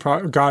manufacturing,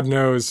 God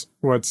knows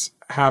what's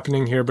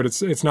happening here, but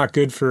it's not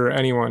good for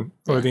anyone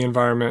or the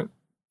environment.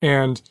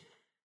 And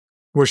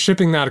we're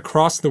shipping that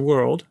across the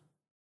world.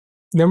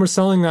 Then we're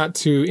selling that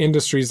to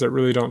industries that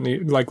really don't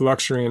need, like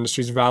luxury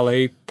industries,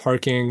 valet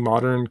parking,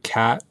 modern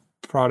cat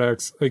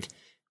products, like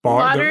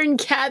Modern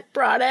cat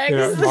products.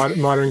 Yeah,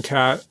 Modern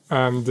Cat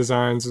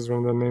Designs is one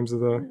of the names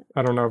of the,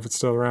 I don't know if it's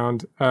still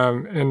around.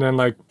 And then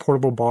like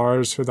portable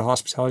bars for the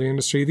hospitality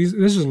industry. This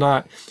is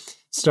not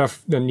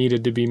stuff that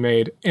needed to be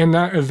made. And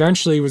that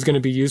eventually was going to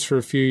be used for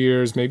a few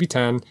years, maybe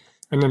 10,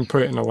 and then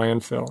put in a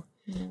landfill.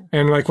 Yeah.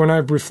 And like when I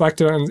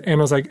reflected on, and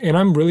I was like, and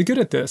I'm really good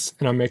at this,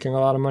 and I'm making a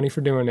lot of money for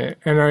doing it.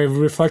 And I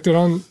reflected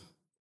on,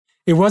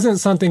 it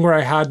wasn't something where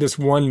I had this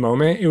one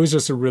moment. It was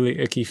just a really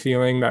icky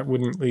feeling that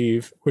wouldn't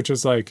leave, which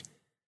was like,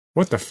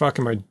 what the fuck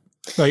am I,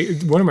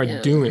 like, what am I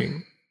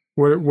doing?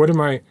 What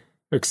am I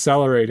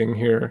accelerating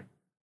here?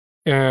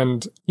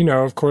 And, you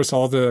know, of course,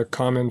 all the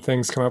common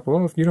things come up.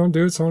 Well, if you don't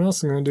do it, someone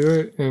else is going to do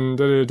it. And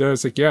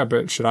It's like, yeah,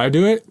 but should I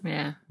do it?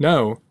 Yeah.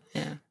 No.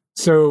 Yeah.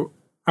 So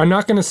I'm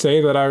not going to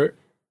say that I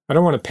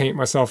don't want to paint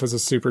myself as a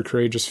super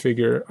courageous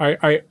figure.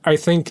 I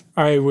think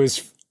I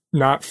was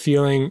not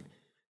feeling,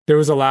 there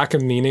was a lack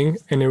of meaning,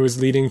 and it was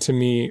leading to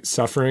me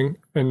suffering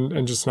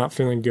and just not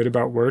feeling good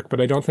about work.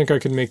 But I don't think I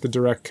could make the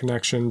direct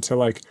connection to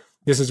like,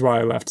 this is why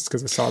I left. It's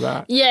because I saw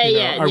that. Yeah, you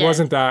know? I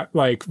wasn't that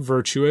like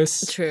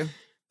virtuous. True.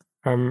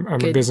 I'm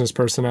a business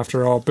person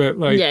after all, but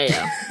like,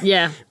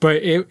 yeah.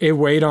 But it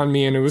weighed on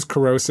me, and it was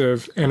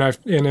corrosive, and it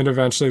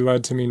eventually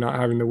led to me not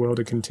having the will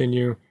to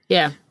continue.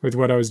 Yeah. With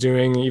what I was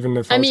doing, even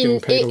if I was getting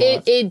paid a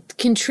lot. It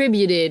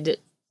contributed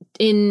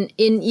in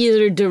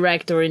either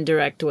direct or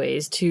indirect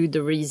ways to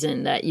the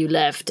reason that you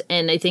left.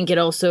 And I think it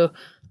also,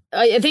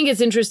 I think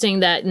it's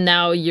interesting that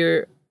now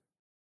you're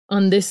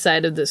on this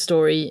side of the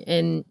story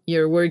and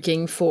you're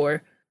working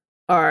for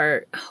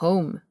our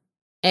home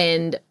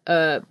and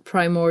a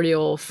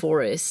primordial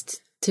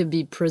forest to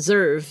be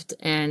preserved,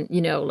 and,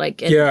 you know,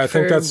 like, and I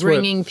think that's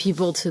bringing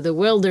people to the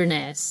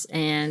wilderness.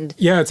 And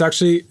yeah,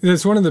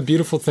 it's one of the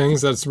beautiful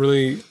things that's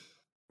really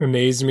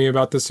amazed me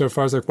about this so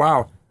far. Is like,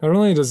 wow, not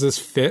only does this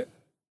fit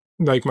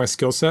like my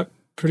skill set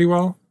pretty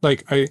well,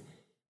 like I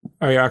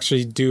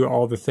actually do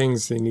all the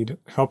things they need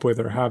help with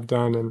or have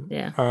done,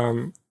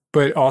 and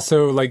but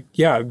also like,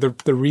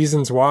 the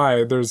reasons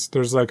why,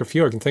 there's like a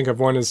few I can think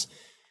of. One is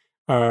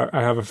I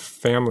have a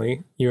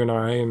family, you and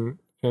I,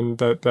 and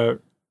that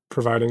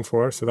providing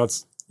for, so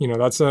that's, you know,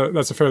 that's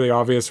a fairly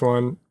obvious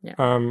one.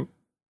 In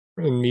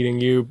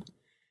meeting you,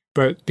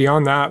 but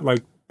beyond that,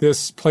 like,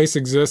 this place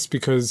exists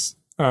because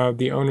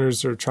the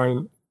owners have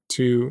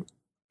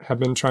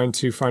been trying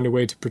to find a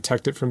way to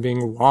protect it from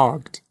being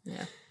logged,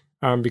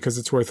 because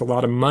it's worth a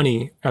lot of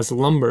money as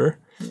lumber,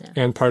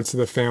 and parts of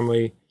the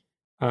family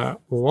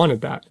wanted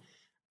that,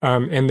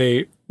 and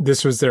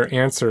this was their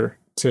answer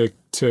to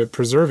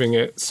preserving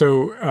it.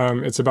 So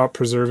it's about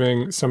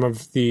preserving some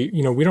of the,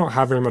 you know, we don't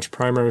have very much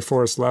primary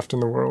forest left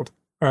in the world,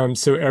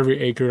 so every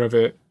acre of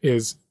it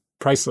is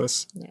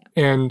priceless,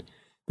 and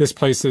this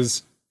place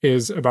is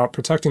about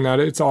protecting that.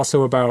 It's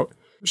also about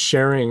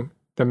sharing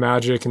the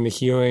magic and the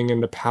healing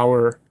and the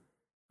power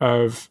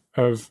of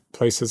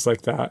places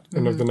like that,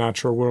 and of the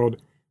natural world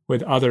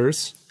with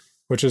others,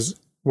 which is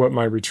what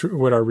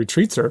what our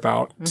retreats are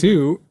about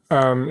too,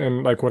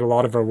 and like what a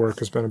lot of our work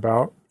has been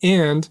about.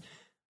 And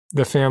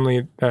the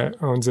family that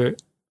owns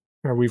it,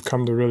 we've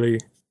come to really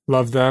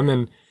love them,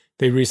 and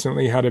they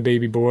recently had a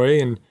baby boy,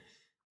 and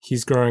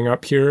he's growing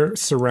up here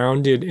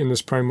surrounded in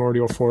this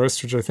primordial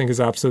forest, which I think is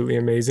absolutely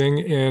amazing.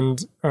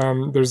 And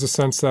there's a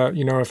sense that,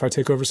 you know, if I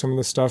take over some of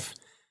this stuff,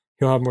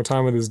 he'll have more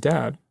time with his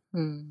dad.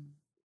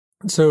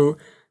 So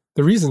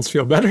the reasons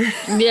feel better.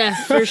 Yeah,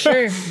 for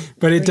sure.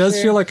 But it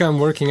does feel like I'm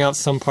working out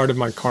some part of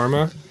my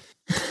karma.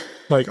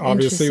 Like,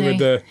 obviously with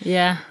the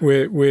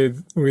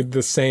with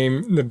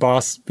the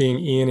boss being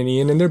Ian,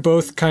 and they're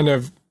both kind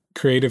of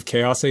creative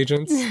chaos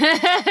agents,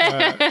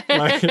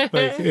 like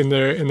in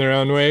their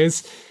own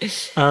ways,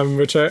 which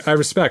I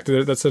respect.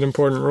 That's an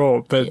important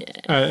role,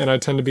 but and I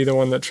tend to be the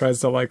one that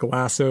tries to like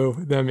lasso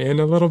them in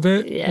a little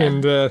bit,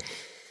 and I'm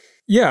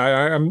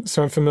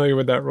familiar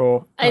with that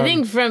role. I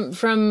think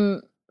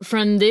from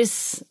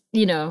this,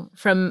 you know,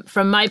 from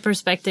my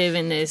perspective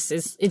in this,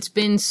 it's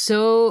been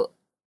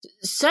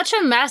such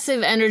a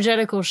massive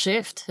energetical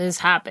shift has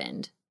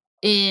happened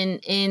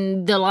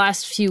in the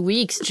last few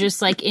weeks,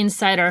 just like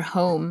inside our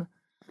home,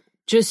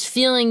 just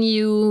feeling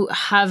you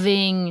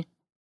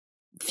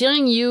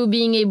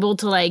being able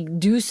to like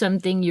do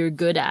something you're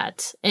good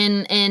at.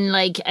 And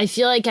like, I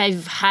feel like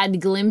I've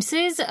had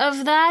glimpses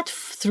of that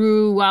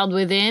through Wild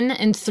Within,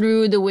 and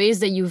through the ways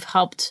that you've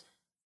helped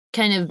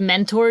kind of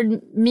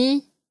mentored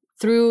me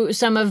through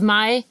some of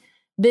my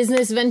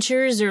business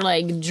ventures or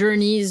like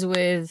journeys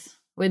with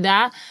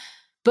that.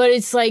 But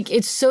it's like,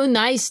 it's so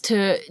nice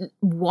to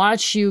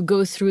watch you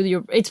go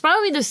through it's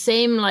probably the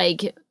same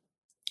like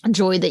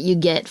joy that you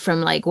get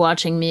from like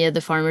watching me at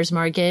the farmer's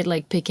market,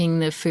 like picking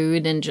the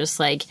food and just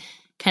like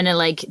kind of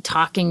like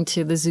talking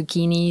to the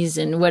zucchinis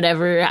and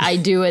whatever I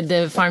do at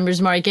the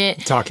farmer's market.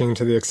 Talking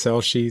to the Excel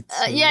sheets.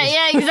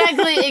 Yeah,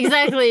 exactly.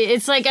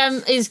 It's like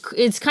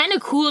it's kind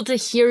of cool to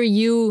hear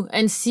you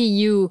and see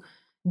you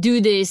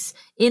do this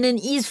in an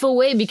easeful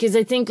way, because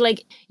I think,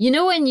 like, you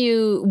know, when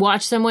you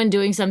watch someone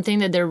doing something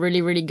that they're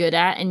really, really good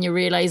at and you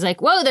realize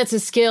like, whoa, that's a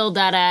skill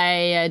that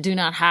I do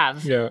not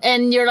have. Yeah.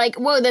 And you're like,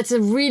 whoa, that's a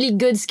really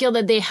good skill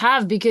that they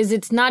have, because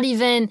it's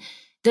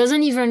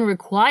doesn't even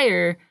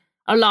require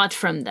a lot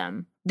from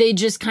them. They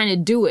just kind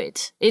of do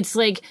it. It's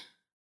like,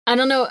 I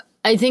don't know.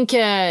 I think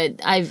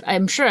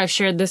I'm sure I've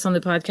shared this on the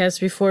podcast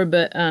before,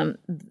 but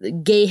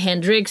Gay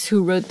Hendricks,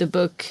 who wrote the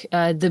book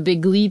The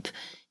Big Leap,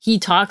 he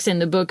talks in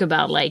the book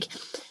about like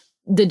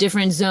the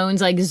different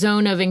zones, like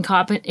zone of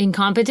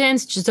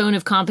incompetence, zone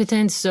of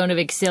competence, zone of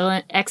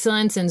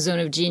excellence, and zone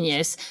of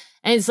genius.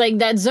 And it's like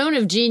that zone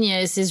of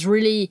genius is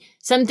really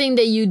something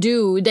that you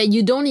do that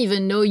you don't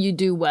even know you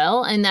do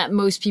well, and that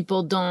most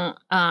people don't.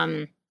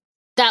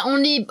 That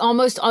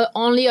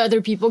only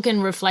other people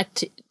can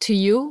reflect to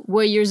you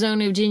what your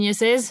zone of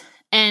genius is.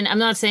 And I'm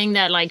not saying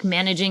that like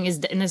managing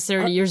is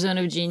necessarily your zone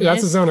of genius.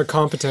 That's a zone of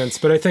competence,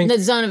 but I think the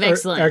zone of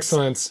excellence.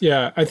 Excellence,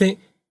 yeah. I think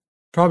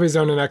probably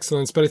zone of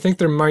excellence, but I think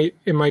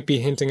it might be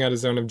hinting at a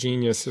zone of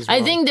genius as well.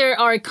 I think there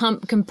are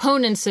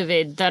components of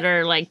it that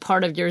are like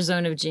part of your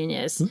zone of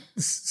genius.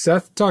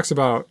 Seth talks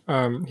about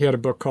he had a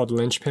book called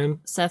Linchpin.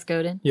 Seth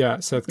Godin. Yeah,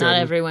 Seth Godin.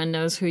 Not everyone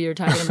knows who you're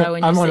talking about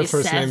when you I'm say on a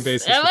first Seth. name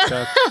basis with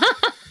Seth.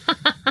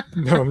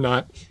 No, I'm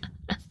not.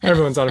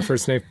 Everyone's on a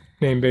first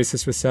name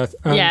basis with Seth.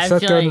 Yeah, Seth I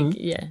feel Godin, like,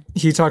 yeah.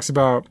 He talks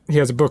about, he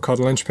has a book called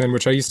Linchpin,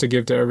 which I used to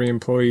give to every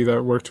employee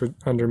that worked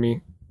under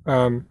me,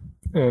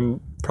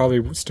 and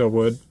probably still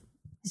would.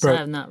 So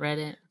I've not read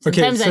it. Okay,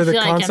 Sometimes so I the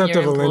feel concept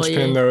like of a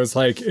linchpin, though, is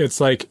like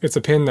it's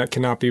a pin that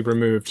cannot be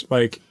removed.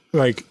 Like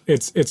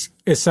it's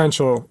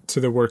essential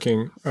to the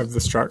working of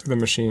the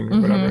machine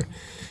or whatever.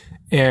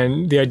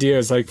 And the idea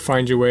is like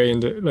find your way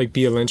into like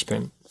be a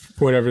linchpin,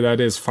 whatever that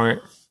is. Fine,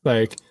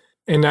 like,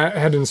 and that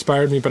had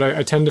inspired me. But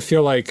I tend to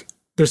feel like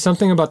there's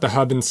something about the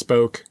hub and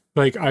spoke.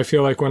 Like I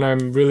feel like when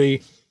I'm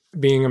really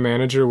being a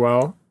manager,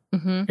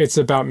 it's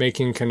about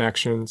making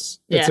connections.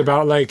 It's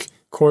about like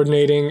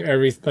coordinating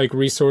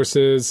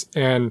resources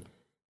and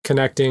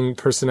connecting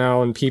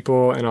personnel and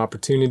people and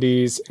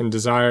opportunities and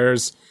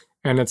desires.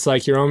 And it's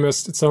like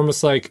it's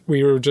almost like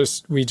we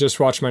just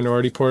watched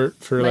Minority Report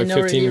for like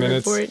 15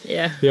 minutes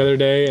the other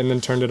day and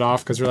then turned it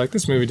off because we're like,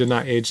 this movie did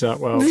not age that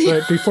well.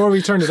 But before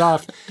we turned it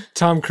off,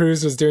 Tom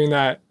Cruise was doing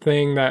that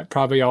thing that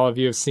probably all of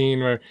you have seen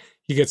where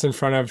he gets in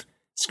front of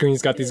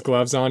screen's got these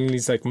gloves on and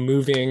he's like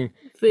moving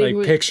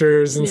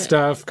pictures and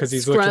stuff because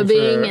he's scrubbing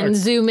looking for and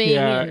zooming.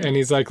 And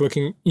he's like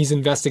he's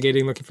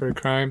investigating, looking for a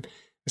crime.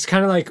 It's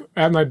kind of like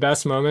at my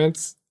best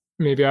moments,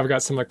 maybe I've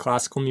got some like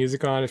classical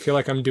music on. I feel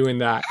like I'm doing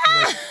that.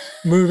 I'm, like,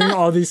 moving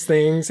all these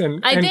things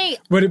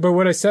but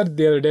what I said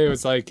the other day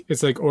was like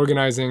it's like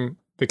organizing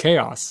the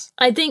chaos.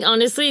 I think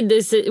honestly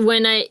this is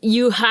when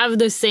you have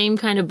the same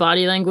kind of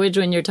body language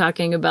when you're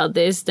talking about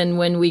this than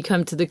when we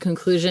come to the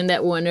conclusion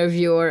that one of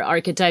your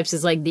archetypes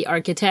is like the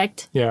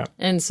architect. Yeah.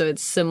 And so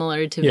it's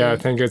similar to me. I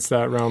think it's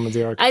that realm of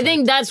the architect. I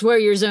think that's where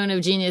your zone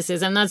of genius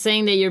is. I'm not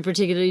saying that you're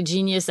particularly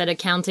genius at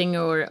accounting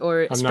or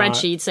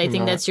spreadsheets. I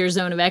think that's your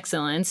zone of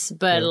excellence.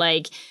 But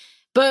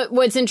but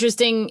what's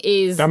interesting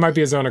is that might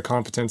be a zone of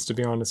competence, to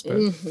be honest. But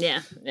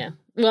yeah.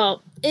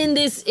 Well, in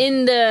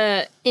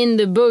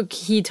the book,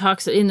 he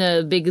talks in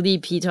the Big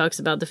Leap. He talks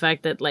about the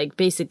fact that like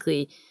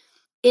basically,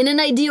 in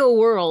an ideal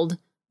world,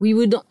 we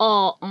would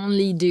all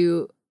only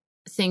do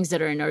things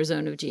that are in our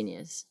zone of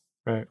genius,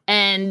 right?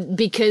 And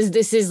because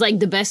this is like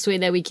the best way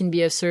that we can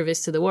be of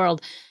service to the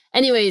world.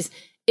 Anyways.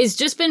 It's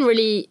just been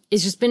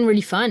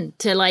really fun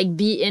to like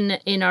be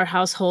in our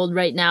household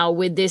right now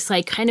with this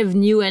like kind of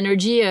new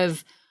energy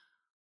of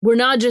we're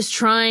not just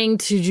trying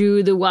to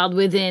do the wild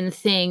within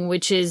thing,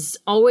 which is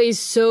always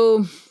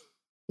so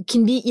it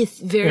can be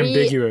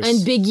very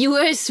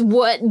ambiguous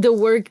what the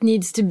work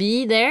needs to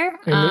be there.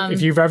 And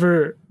if you've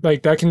ever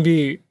like that can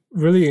be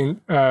really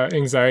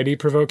anxiety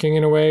provoking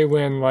in a way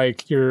when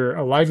like your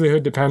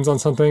livelihood depends on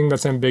something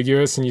that's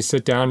ambiguous and you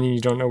sit down and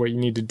you don't know what you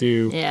need to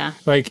do. Yeah.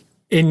 Like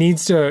it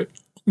needs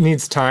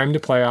time to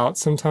play out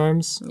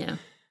sometimes. Yeah.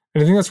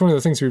 And I think that's one of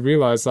the things we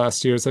realized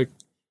last year is like,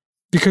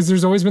 because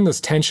there's always been this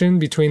tension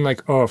between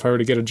like, oh, if I were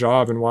to get a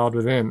job in Wild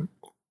Within,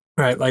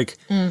 right? Like,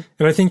 and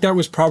I think that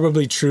was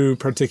probably true,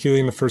 particularly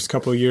in the first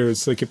couple of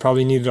years. Like it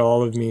probably needed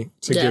all of me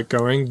to get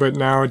going, but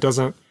now it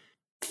doesn't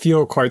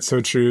feel quite so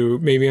true.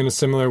 Maybe in a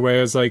similar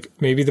way as like,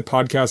 maybe the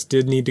podcast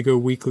did need to go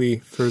weekly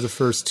for the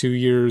first 2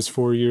 years,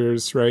 4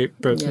 years, right?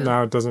 But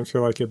now it doesn't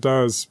feel like it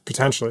does,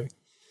 potentially.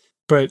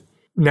 But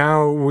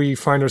now we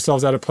find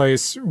ourselves at a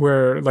place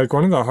where like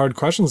one of the hard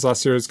questions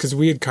last year is because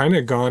we had kind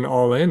of gone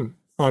all in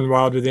on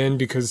Wild Within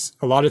because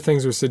a lot of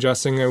things were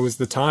suggesting it was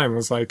the time. It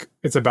was like,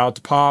 it's about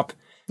to pop.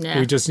 Yeah.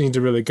 We just need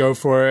to really go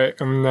for it.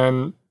 And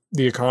then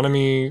the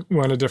economy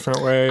went a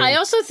different way. I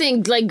also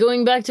think, like,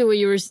 going back to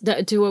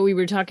what we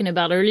were talking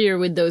about earlier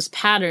with those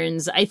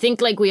patterns, I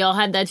think, like, we all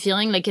had that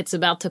feeling like it's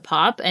about to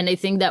pop, and I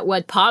think that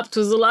what popped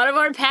was a lot of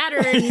our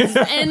patterns,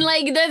 and,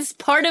 like, that's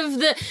part of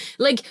the,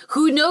 like,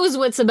 who knows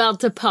what's about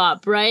to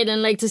pop, right?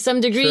 And, like, to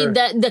some degree,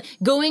 that the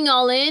going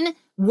all in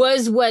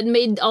was what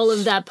made all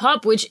of that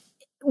pop, which,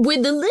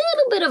 with the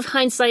little bit of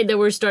hindsight that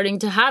we're starting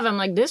to have, I'm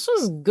like, this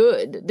was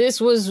good.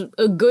 This was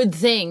a good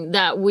thing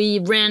that we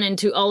ran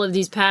into all of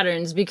these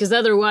patterns, because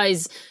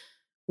otherwise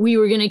we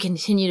were going to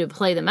continue to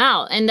play them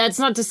out. And that's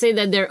not to say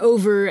that they're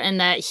over and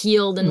that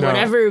healed and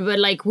whatever, but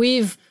like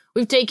we've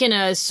taken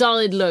a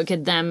solid look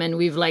at them, and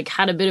we've like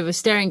had a bit of a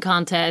staring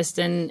contest,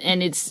 and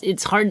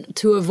it's hard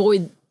to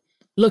avoid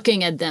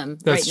looking at them.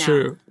 That's right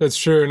true. now. That's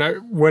true.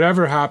 And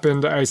whatever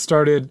happened,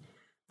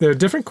 the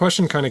different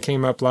question kind of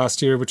came up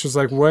last year, which was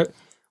like, what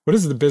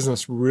does the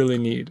business really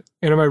need?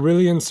 And am I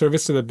really in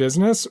service to the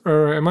business,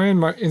 or am I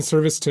in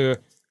service to,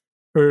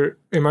 or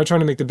am I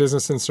trying to make the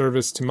business in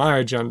service to my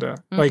agenda?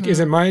 Mm-hmm. Like, is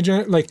it my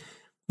agenda? Like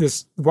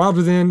this Wild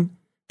Within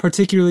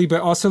particularly,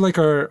 but also like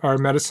our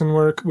medicine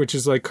work, which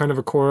is like kind of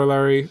a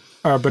corollary,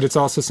 but it's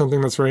also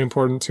something that's very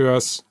important to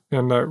us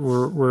and that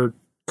we're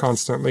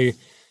constantly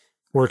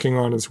working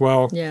on as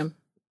well. Yeah.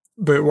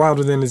 But Wild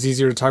Within is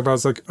easier to talk about.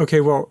 It's like,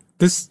 okay, well,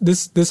 this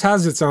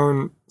has its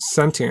own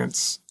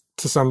sentience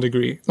to some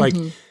degree. Like,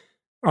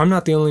 I'm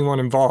not the only one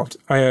involved.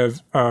 I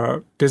have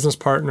business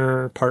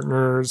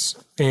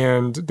partners,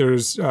 and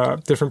there's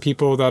different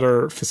people that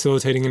are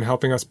facilitating and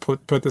helping us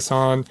put this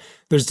on.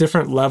 There's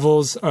different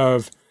levels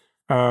of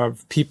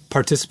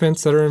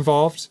participants that are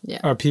involved.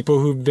 Yeah. People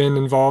who've been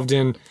involved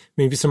in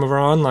maybe some of our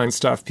online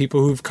stuff.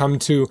 People who've come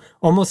to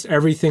almost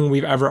everything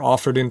we've ever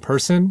offered in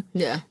person.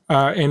 Yeah.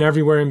 And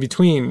everywhere in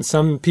between.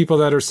 Some people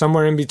that are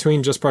somewhere in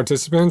between just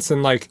participants,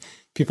 and like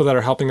people that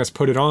are helping us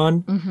put it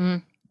on. Mm-hmm.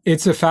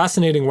 It's a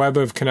fascinating web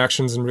of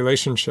connections and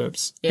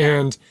relationships,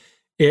 and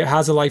it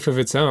has a life of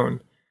its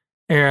own.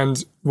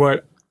 And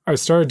what I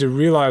started to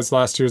realize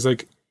last year is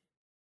like,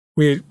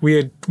 we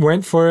had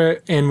went for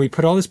it, and we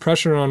put all this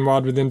pressure on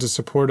Wild Within to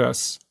support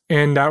us.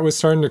 And that was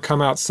starting to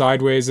come out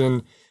sideways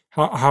in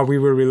how we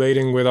were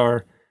relating with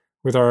our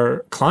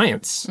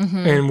clients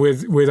and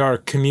with our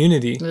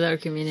community. With our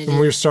community.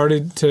 And we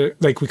started to,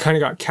 like, we kind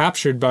of got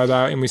captured by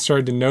that, and we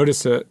started to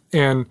notice it.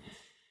 And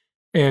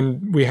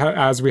we had,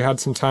 as we had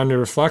some time to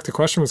reflect, the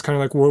question was kind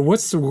of like, well,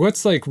 what's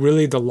like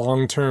really the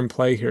long-term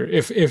play here?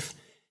 If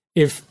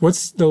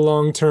what's the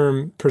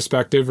long-term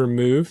perspective or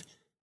move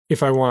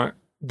if I want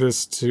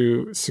this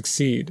to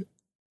succeed?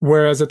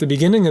 Whereas at the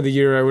beginning of the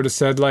year, I would have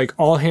said like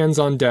all hands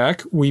on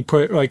deck. We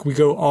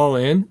go all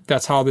in.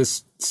 That's how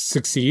this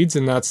succeeds.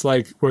 And that's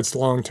like what's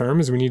long-term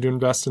is we need to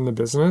invest in the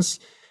business.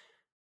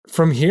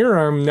 From here,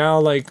 I'm now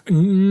like,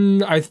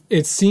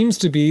 it seems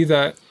to be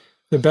that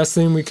the best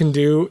thing we can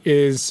do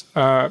is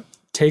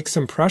take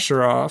some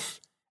pressure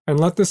off and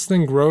let this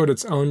thing grow at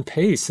its own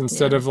pace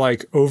instead of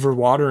like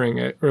overwatering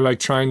it or like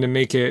trying to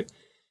make it,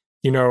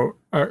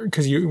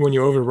 because when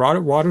you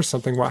overwater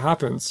something, what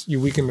happens? You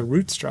weaken the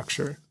root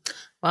structure.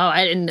 Wow,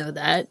 I didn't know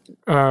that.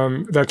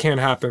 That can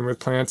happen with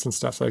plants and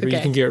stuff like that. You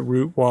can get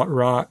root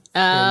rot.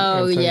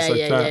 Oh, and yeah.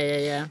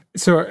 Yeah.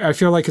 So I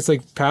feel like it's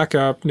like pack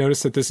up,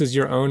 notice that this is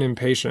your own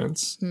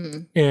impatience.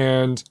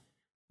 And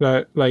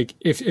that like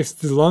if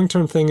the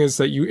long-term thing is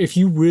that if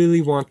you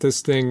really want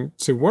this thing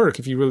to work,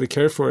 if you really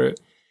care for it,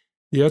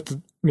 you have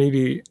to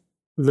maybe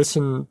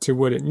listen to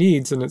what it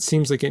needs. And it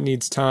seems like it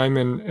needs time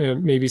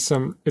and maybe it's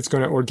going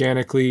to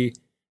organically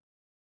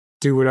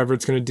do whatever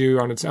it's going to do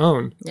on its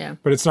own. Yeah.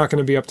 But it's not going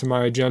to be up to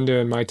my agenda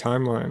and my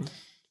timeline.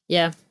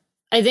 Yeah.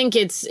 I think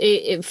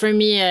for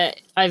me,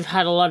 I've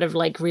had a lot of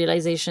like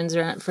realizations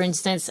around, for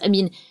instance, I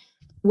mean,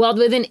 Wild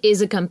Within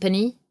is a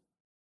company.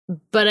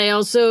 But I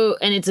also,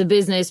 and it's a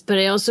business, but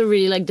I also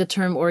really like the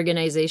term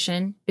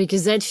organization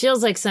because that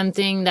feels like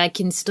something that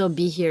can still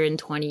be here in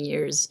 20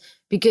 years.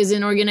 Because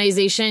an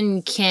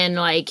organization can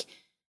like,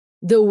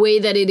 the way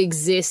that it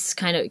exists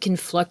kind of can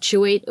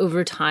fluctuate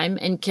over time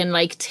and can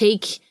like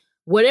take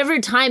whatever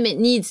time it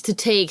needs to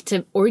take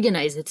to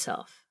organize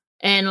itself.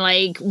 And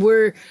like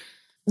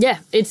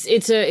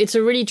it's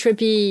a really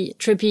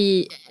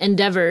trippy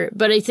endeavor.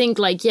 But I think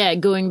like,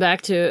 going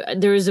back to,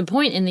 there was a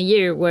point in the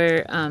year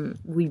where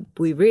we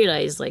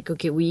realized like,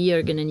 okay, we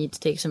are going to need to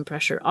take some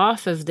pressure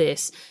off of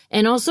this.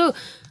 And also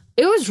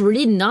it was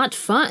really not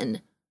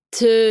fun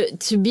to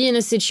be in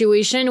a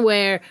situation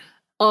where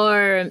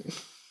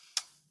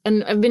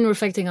and I've been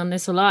reflecting on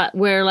this a lot,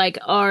 where like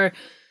our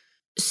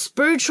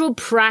spiritual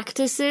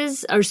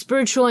practices, our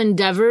spiritual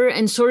endeavor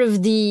and sort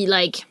of the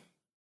like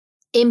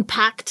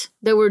impact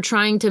that we're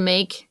trying to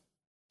make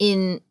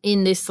in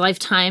this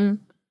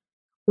lifetime,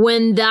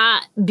 when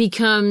that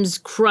becomes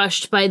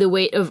crushed by the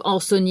weight of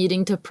also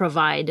needing to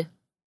provide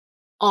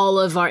all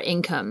of our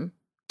income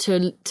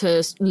to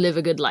live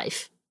a good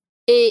life.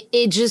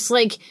 It just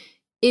like,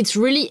 it's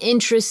really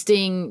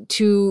interesting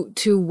to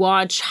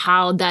watch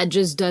how that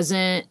just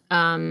doesn't,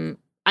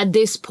 at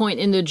this point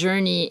in the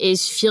journey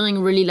is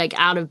feeling really like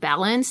out of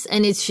balance.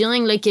 And it's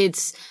feeling like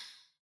it's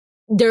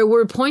there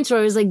were points where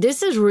I was like,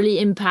 this is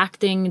really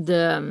impacting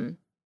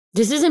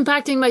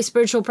my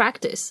spiritual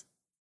practice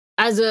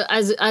as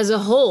a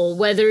whole,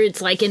 whether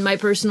it's like in my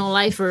personal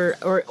life or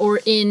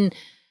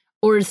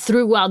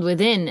through Wild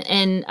Within.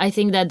 And I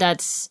think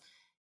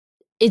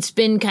it's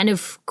been kind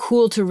of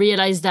cool to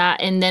realize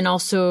that, and then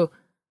also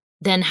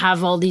then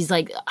have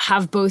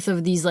both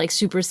of these like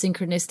super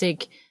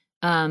synchronistic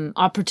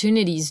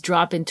opportunities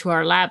drop into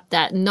our lap,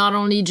 that not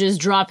only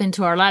just drop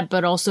into our lap,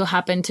 but also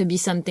happen to be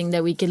something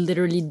that we could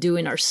literally do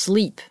in our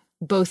sleep,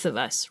 both of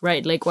us,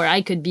 right? Like where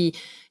I could be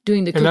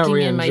doing the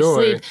cooking in my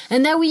sleep,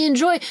 and that we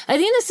enjoy. I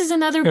think this is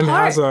another part. And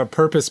has a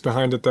purpose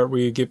behind it that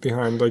we get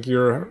behind. Like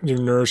you're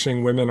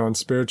nourishing women on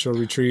spiritual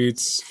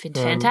retreats.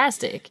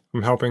 Fantastic.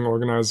 I'm helping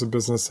organize a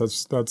business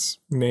that's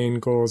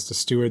main goal is to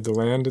steward the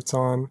land it's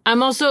on.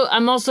 I'm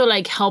also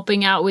like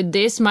helping out with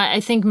this. I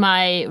think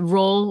my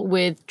role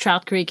with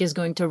Trout Creek is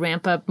going to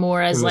ramp up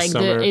more as like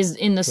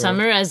in the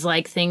summer as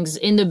like things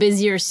in the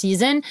busier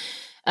season.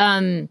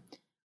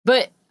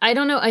 But I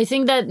don't know. I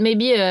think that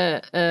maybe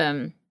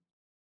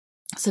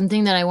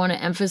something that I want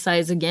to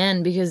emphasize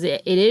again, because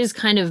it is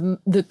kind of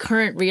the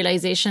current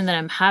realization that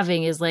I'm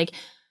having is like,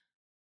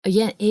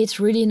 again, it's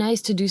really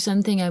nice to do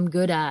something I'm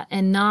good at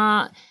and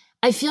not,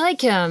 I feel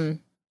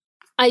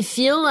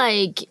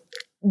like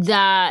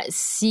that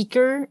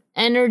seeker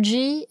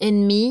energy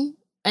in me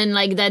and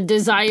like that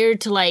desire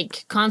to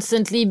like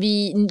constantly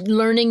be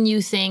learning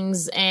new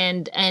things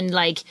and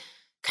like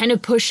kind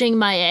of pushing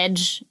my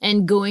edge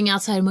and going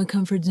outside my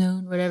comfort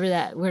zone,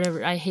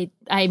 whatever.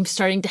 I'm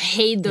starting to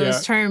hate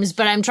those terms,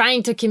 but I'm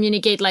trying to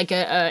communicate like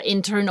a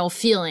internal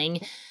feeling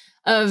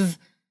of,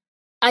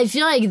 I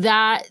feel like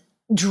that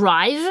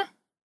drive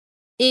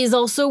is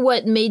also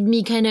what made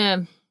me kind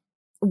of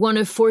want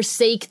to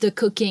forsake the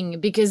cooking,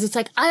 because it's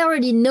like, I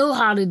already know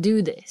how to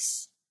do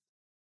this.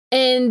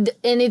 And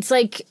it's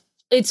like,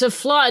 it's a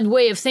flawed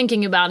way of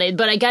thinking about it,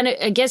 but I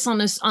guess on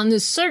a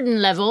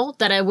certain level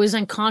that I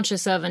wasn't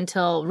conscious of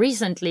until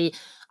recently,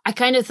 I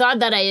kind of thought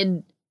that I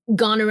had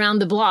gone around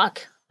the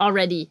block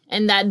already,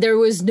 and that there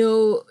was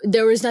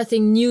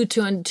nothing new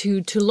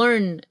to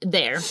learn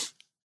there.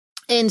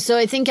 And so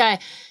I think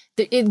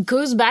it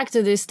goes back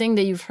to this thing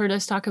that you've heard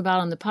us talk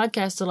about on the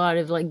podcast a lot,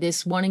 of like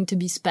this wanting to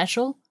be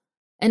special.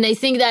 And I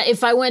think that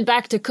if I went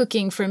back to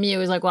cooking, for me, it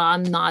was like, well,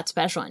 I'm not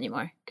special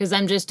anymore because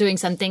I'm just doing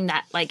something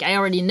that like I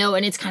already know,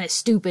 and it's kind of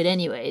stupid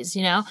anyways,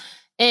 you know?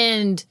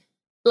 And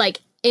like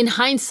in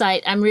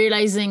hindsight, I'm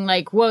realizing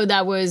like, whoa,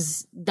 that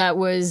was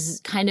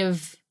kind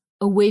of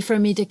a way for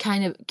me to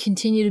kind of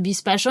continue to be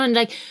special, and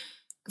like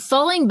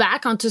falling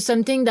back onto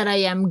something that I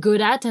am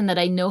good at and that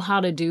I know how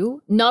to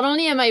do. Not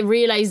only am I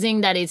realizing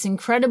that it's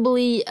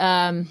incredibly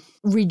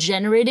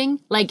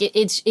regenerating, like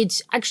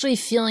it's actually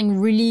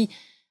feeling really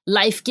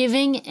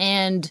life-giving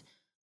and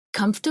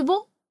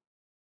comfortable.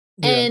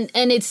 Yeah.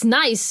 And it's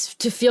nice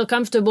to feel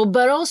comfortable,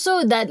 but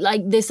also that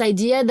like this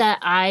idea that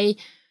I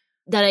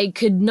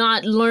could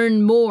not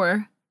learn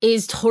more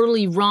is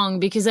totally wrong,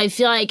 because I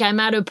feel like I'm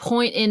at a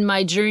point in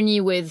my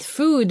journey with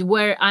food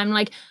where I'm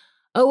like,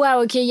 oh wow,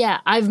 okay,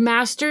 yeah, I've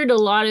mastered a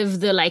lot of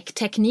the like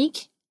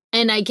technique,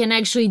 and I can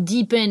actually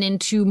deepen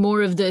into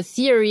more of the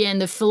theory and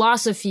the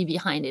philosophy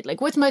behind it. Like,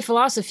 what's my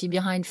philosophy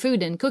behind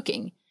food and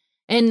cooking?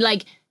 And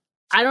like,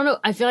 I don't know,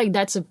 I feel like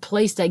that's a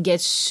place that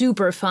gets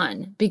super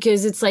fun,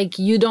 because it's like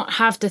you don't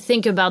have to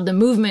think about the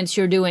movements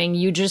you're doing.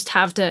 You just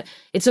have to,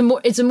 it's a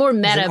more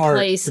meta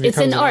place. It's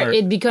an art.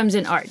 It becomes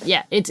an art.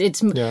 Yeah.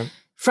 It's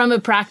from a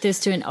practice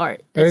to an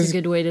art. That's a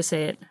good way to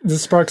say it.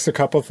 This sparks a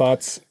couple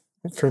thoughts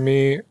for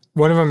me.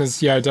 One of them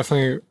is,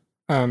 definitely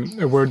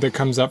a word that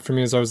comes up for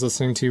me as I was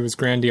listening to you was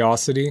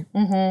grandiosity.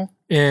 Mm-hmm.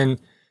 And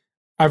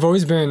I've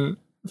always been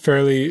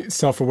fairly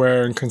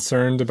self-aware and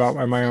concerned about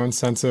my own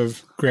sense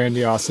of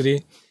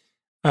grandiosity.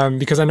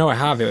 Because I know I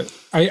have it.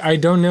 I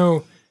don't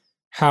know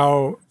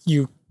how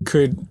you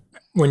could,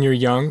 when you're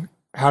young,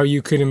 how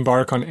you could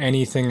embark on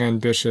anything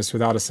ambitious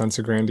without a sense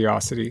of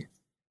grandiosity.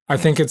 I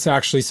think it's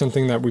actually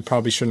something that we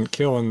probably shouldn't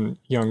kill in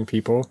young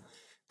people,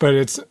 but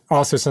it's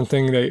also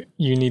something that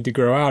you need to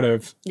grow out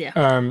of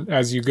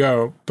as you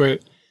go.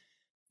 But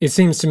it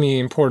seems to me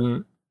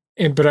important.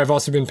 But I've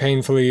also been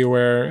painfully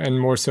aware, and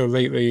more so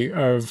lately,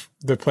 of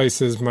the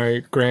places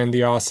my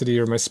grandiosity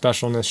or my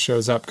specialness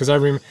shows up. Because I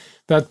remember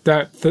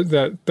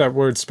that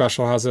word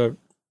special has I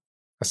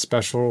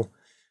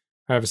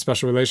have a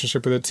special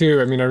relationship with it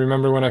too. I mean, I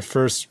remember when it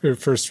first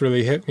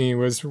really hit me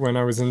was when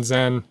I was in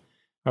Zen.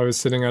 I was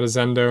sitting at a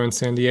Zendo in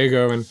San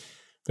Diego, and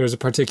there's a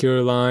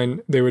particular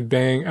line they would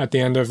bang at the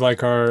end of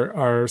like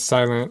our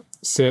silent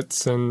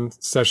sits and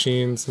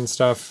sessions and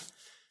stuff.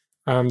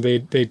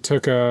 They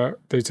took a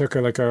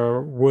like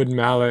a wood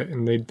mallet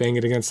and they'd bang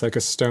it against like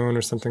a stone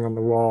or something on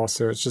the wall.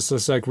 So it's just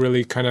this like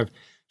really kind of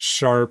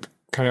sharp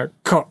kind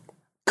of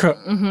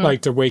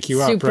like to wake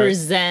you up, super right?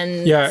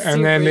 Zen. Yeah,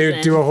 and then they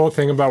would do a whole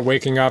thing about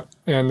waking up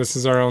and this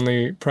is our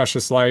only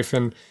precious life.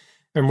 And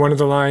one of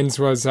the lines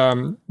was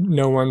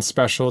no one's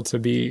special to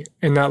be.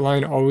 And that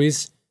line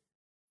always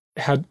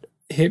had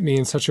hit me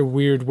in such a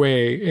weird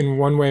way. In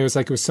one way,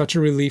 it was such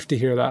a relief to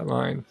hear that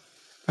line.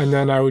 And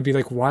then I would be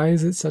like, why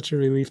is it such a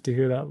relief to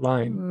hear that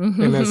line?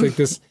 And it's like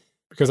this,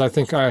 because I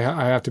think I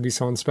have to be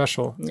someone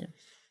special. Yeah.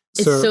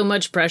 It's so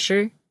much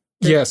pressure.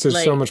 Yes,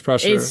 it's so much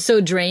pressure. It's so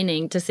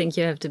draining to think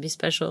you have to be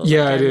special.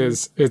 Yeah, it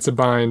is. It's a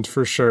bind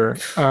for sure.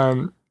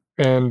 And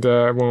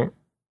I'll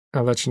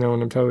let you know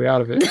when I'm totally out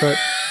of it. But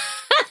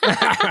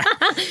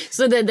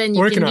so that then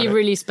you can be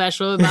really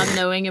special about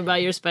knowing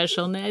about your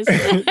specialness.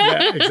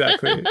 Yeah,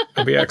 exactly.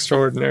 I'll be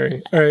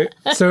extraordinary. All right.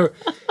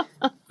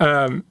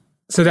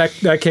 So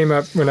that came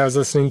up when I was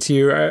listening to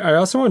you. I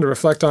also wanted to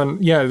reflect on,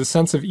 the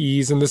sense of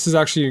ease. And this is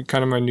actually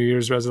kind of my New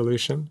Year's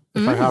resolution.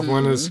 If I have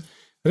one, is,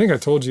 I think I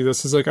told you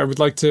this, is like, I would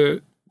like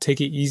to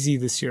take it easy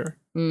this year.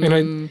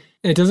 And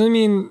it doesn't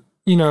mean,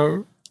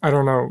 I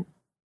don't know,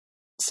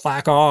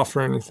 slack off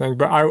or anything,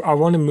 but I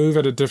want to move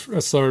at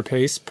a slower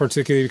pace,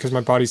 particularly because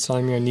my body's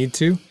telling me I need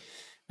to.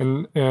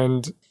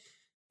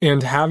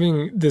 And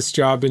having this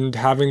job and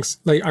having,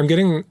 like,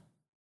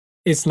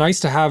 it's nice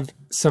to have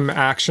some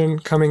action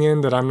coming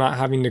in that I'm not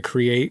having to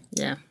create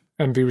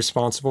and be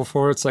responsible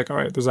for. It's like, all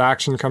right, there's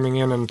action coming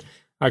in and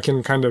I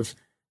can kind of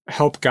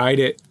help guide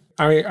it.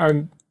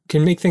 I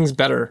can make things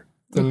better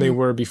than they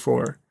were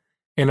before.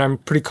 And I'm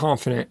pretty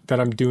confident that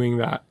I'm doing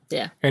that.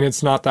 Yeah. And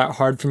it's not that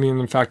hard for me.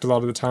 And in fact, a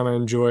lot of the time I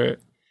enjoy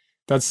it.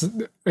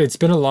 It's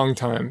been a long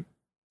time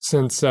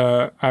since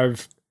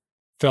I've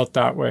felt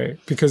that way,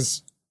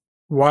 because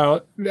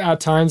while at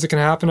times it can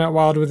happen at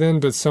Wild Within,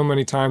 but so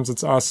many times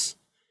it's us.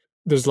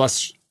 There's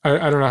less,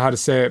 I don't know how to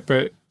say it,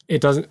 but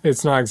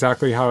it's not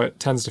exactly how it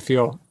tends to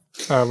feel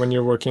when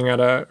you're working at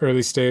a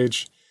early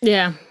stage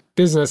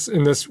business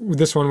in this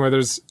one, where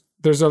there's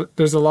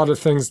a lot of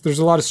things, there's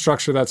a lot of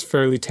structure that's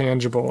fairly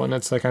tangible, and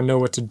it's like, I know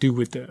what to do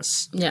with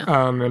this. Yeah.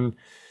 And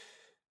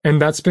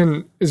it's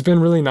been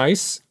really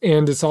nice.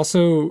 And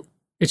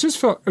it just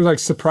felt like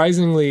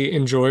surprisingly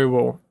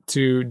enjoyable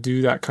to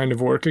do that kind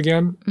of work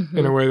again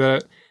in a way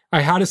that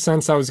I had a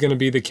sense that was going to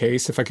be the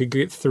case if I could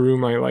get through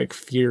my like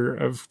fear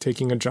of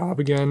taking a job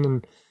again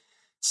and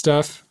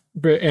stuff.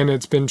 And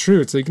it's been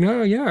true. It's like,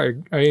 no, yeah,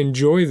 I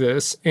enjoy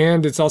this.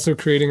 And it's also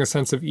creating a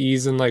sense of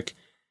ease, and like,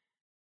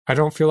 I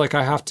don't feel like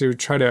I have to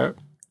try to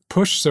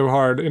push so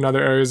hard in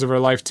other areas of our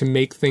life to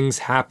make things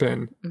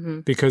happen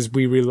because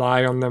we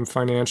rely on them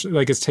financially.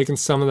 Like, it's taken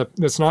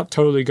it's not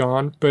totally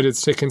gone, but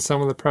it's taken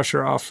some of the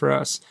pressure off for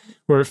us,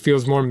 where it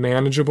feels more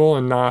manageable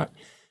and not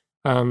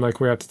like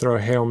we have to throw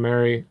a Hail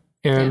Mary.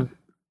 And,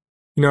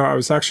 I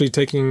was actually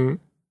taking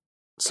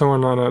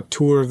someone on a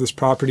tour of this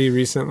property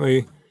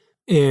recently,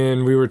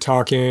 and we were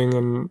talking,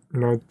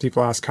 and,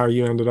 people ask how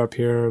you ended up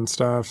here and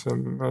stuff.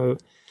 And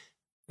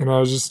I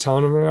was just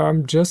telling them,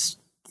 I'm just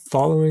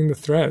following the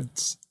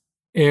threads.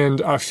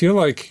 And I feel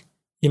like,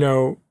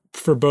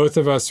 for both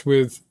of us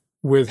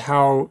with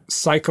how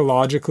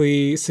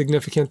psychologically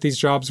significant these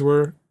jobs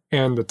were,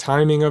 and the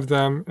timing of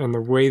them, and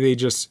the way they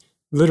just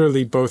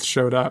literally both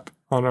showed up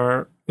on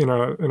in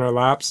our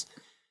laps,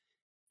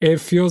 it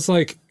feels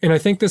like, and I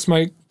think this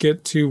might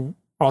get to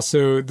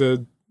also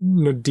the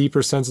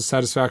deeper sense of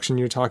satisfaction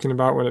you're talking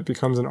about when it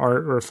becomes an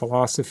art or a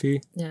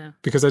philosophy. Yeah.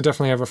 Because I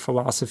definitely have a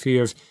philosophy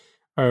of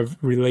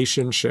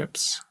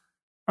relationships.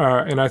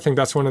 And I think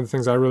that's one of the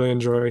things I really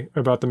enjoy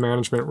about the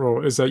management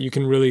role, is that you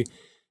can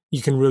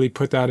really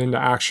put that into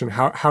action.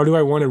 How do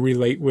I want to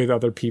relate with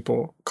other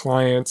people,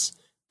 clients,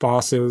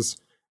 bosses,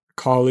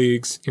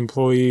 colleagues,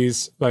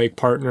 employees, like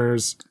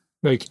partners?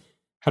 Like,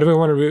 how do I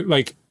want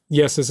to,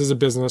 yes, this is a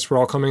business. We're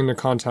all coming into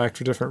contact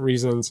for different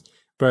reasons,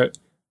 but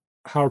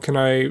how can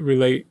I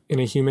relate in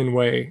a human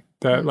way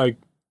that like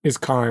is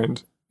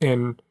kind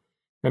and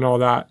all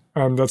that?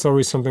 That's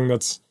always something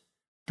that's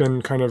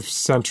been kind of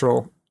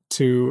central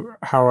to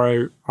how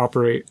I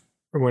operate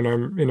when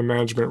I'm in a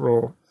management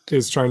role,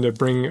 is trying to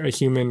bring a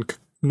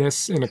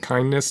humanness and a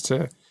kindness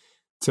to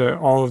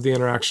all of the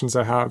interactions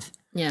I have.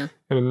 Yeah.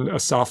 And a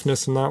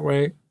softness in that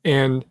way.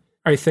 And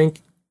I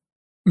think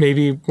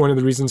maybe one of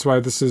the reasons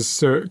why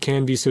this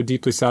can be so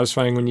deeply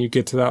satisfying when you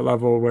get to that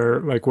level where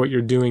like what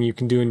you're doing, you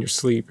can do in your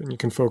sleep and you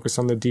can focus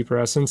on the deeper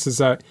essence, is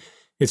that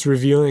it's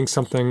revealing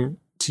something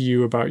to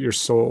you about your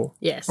soul.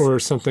 Yes. Or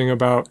something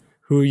about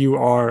who you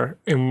are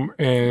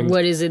and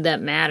what is it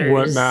that matters?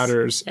 What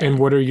matters, and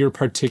what are your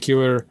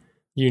particular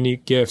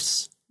unique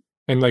gifts,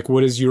 and like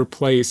what is your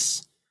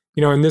place?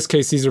 In this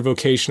case, these are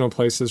vocational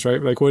places,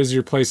 right? Like, what is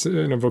your place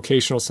in a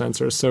vocational sense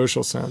or a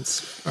social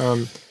sense?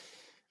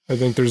 I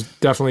think there's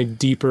definitely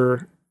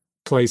deeper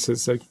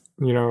places. Like,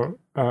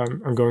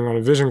 I'm going on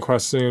a vision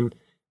quest soon,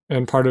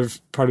 and part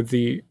of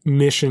the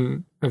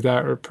mission of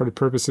that, or part of the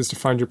purpose, is to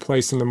find your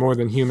place in the more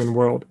than human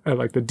world at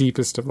like the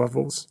deepest of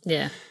levels.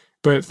 Yeah.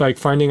 But like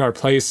finding our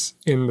place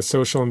in the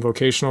social and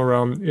vocational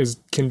realm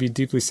can be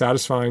deeply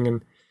satisfying.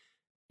 And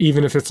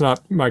even if it's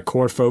not my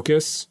core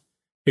focus,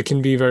 it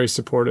can be very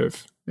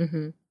supportive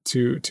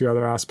to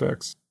other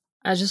aspects.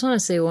 I just want to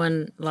say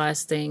one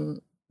last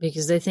thing,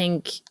 because I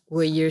think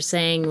what you're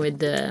saying with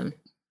the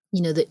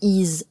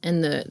ease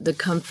and the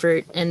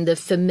comfort and the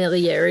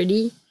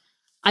familiarity,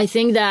 I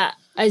think that,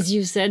 as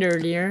you said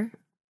earlier,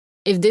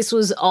 if this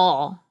was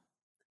all,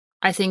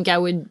 I think I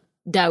would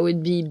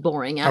be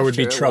boring after I would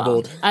be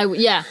troubled.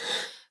 Yeah.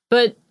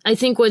 But I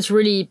think what's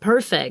really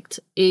perfect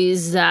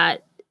is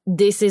that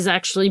this is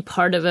actually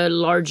part of a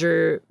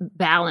larger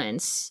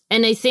balance.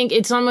 And I think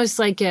it's almost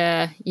like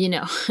I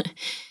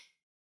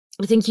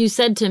think you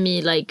said to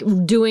me, like,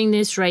 doing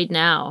this right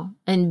now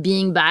and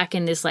being back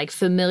in this like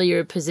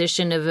familiar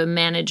position of a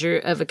manager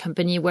of a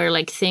company where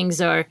like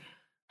things are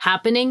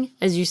happening,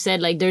 as you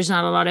said, like there's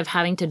not a lot of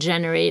having to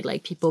generate,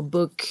 like people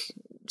book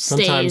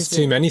stays. Sometimes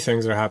too many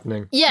things are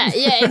happening. Yeah,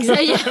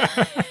 exactly.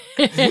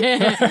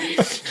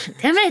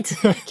 Damn it.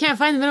 Can't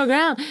find the middle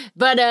ground.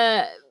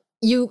 But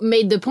you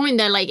made the point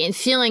that like in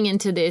feeling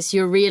into this,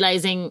 you're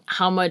realizing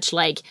how much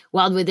like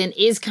Wild Within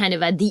is kind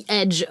of at the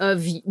edge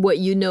of what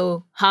you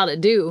know how to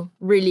do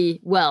really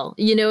well.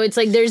 You know, it's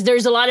like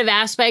there's a lot of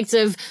aspects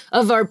of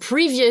our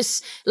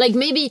previous, like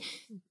maybe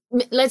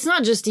let's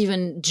not just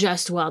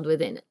Wild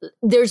Within.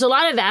 There's a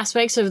lot of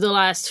aspects of the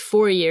last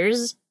 4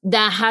 years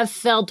that have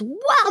felt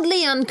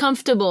wildly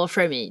uncomfortable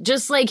for me.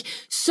 Just like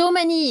so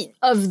much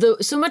of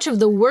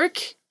the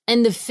work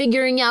and the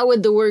figuring out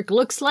what the work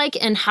looks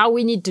like and how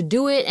we need to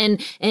do it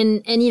and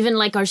even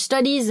like our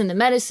studies and the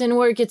medicine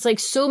work, it's like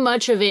so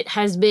much of it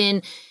has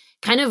been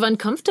kind of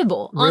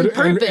uncomfortable on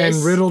purpose. And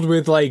riddled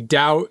with like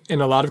doubt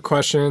and a lot of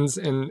questions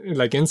and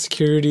like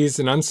insecurities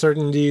and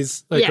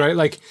uncertainties. Like, right?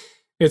 Like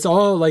it's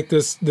all like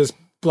this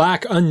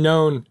black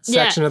unknown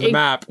section of the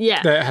map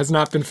that has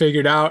not been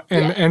figured out.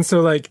 And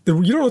so like you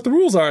don't know what the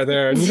rules are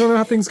there and you don't know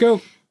how things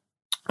go.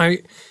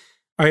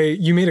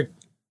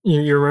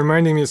 You're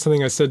reminding me of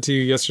something I said to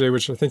you yesterday,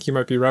 which I think you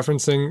might be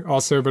referencing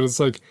also, but it's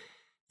like,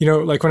 you know,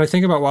 like when I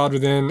think about Wild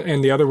Within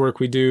and the other work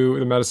we do,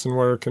 the medicine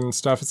work and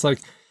stuff, it's like,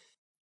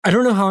 I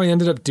don't know how I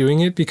ended up doing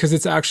it because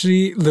it's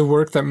actually the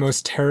work that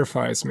most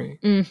terrifies me.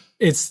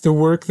 It's the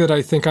work that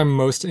I think I'm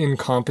most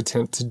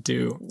incompetent to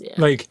do. Yeah.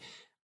 Like,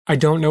 I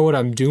don't know what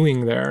I'm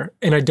doing there,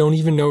 and I don't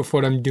even know if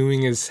what I'm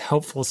doing is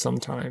helpful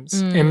sometimes.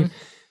 And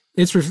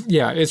it's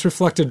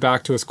reflected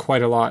back to us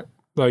quite a lot,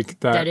 like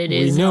that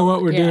we know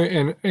what we're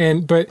doing,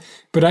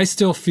 but I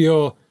still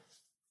feel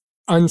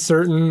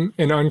uncertain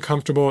and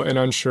uncomfortable and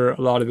unsure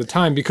a lot of the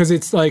time because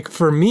it's like,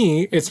 for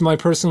me, it's my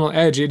personal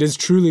edge. It is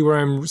truly where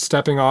I'm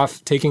stepping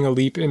off, taking a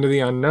leap into the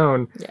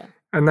unknown,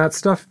 and that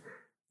stuff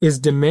is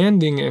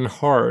demanding and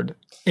hard.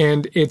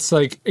 And it's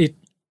like it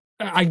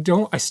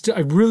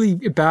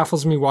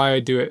baffles me why I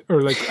do it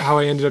or like how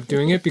I ended up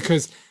doing it,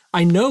 because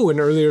I know an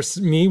earlier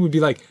me would be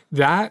like,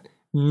 that,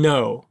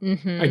 no,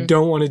 I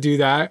don't want to do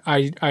that.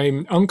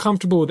 I'm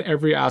uncomfortable with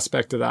every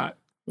aspect of that.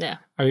 Yeah.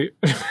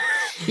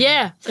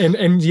 Yeah.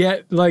 And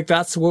yet like,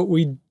 that's what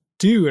we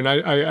do. And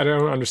I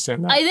don't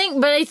understand that.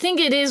 I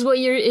think it is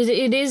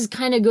it is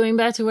kind of going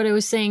back to what I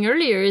was saying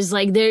earlier, is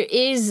like, there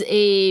is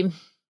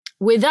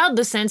without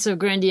the sense of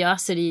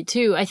grandiosity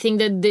too, I think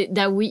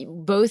that we,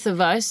 both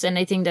of us, and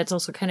I think that's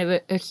also kind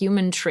of a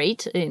human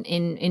trait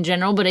in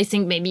general, but I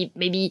think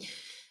maybe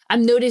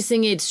I'm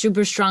noticing it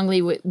super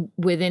strongly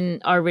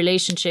within our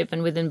relationship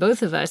and within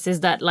both of us, is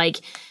that like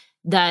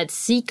that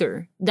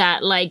seeker,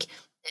 that like,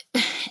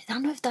 I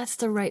don't know if that's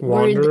the right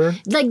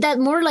word. Like that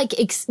more like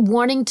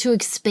wanting to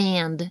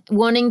expand,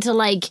 wanting to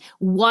like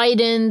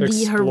widen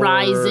the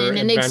horizon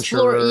and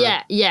explore.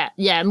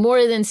 Yeah.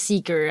 More than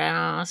seeker. I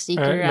don't know.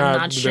 Seeker, I'm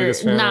not sure.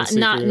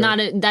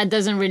 That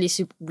doesn't really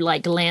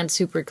land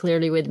super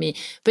clearly with me.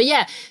 But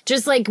yeah,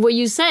 just like what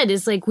you said,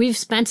 is like we've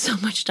spent so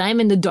much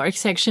time in the dark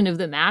section of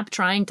the map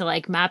trying to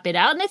like map it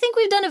out. And I think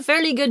we've done a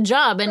fairly good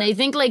job. And I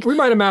think like we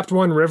might have mapped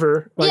one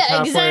river. Like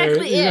halfway.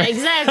 Exactly. Yeah,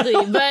 exactly.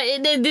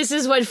 But this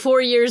is what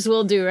 4 years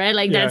will do, right?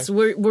 Like that's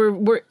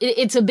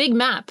it's a big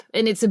map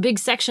and it's a big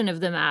section of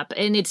the map,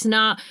 and it's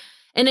not,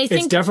 and I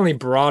think it's definitely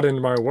broadened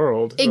my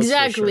world.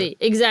 Exactly.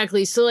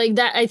 So like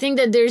that, I think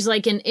that there's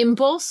like an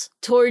impulse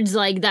towards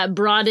like that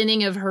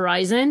broadening of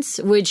horizons,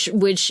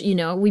 which you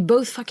know, we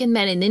both fucking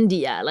met in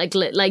India, like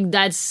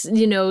that's,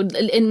 you know,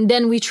 and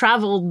then we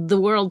traveled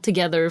the world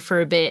together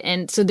for a bit,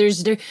 and so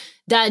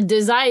that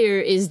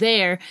desire is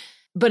there.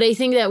 But I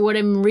think that what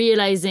I'm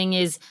realizing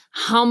is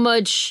how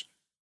much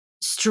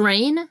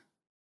strain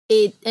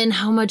and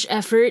how much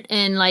effort,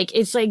 and like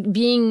it's like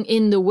being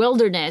in the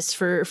wilderness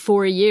for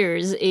 4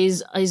 years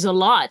is a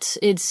lot.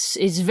 It's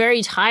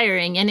very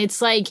tiring, and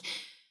it's like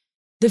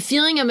the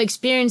feeling I'm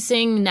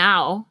experiencing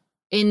now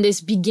in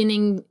this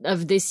beginning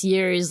of this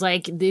year is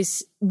like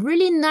this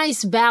really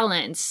nice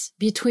balance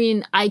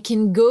between I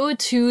can go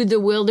to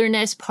the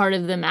wilderness part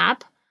of the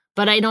map,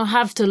 but I don't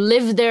have to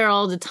live there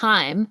all the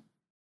time.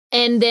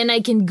 And then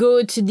I can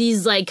go to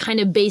these like kind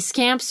of base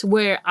camps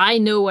where I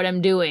know what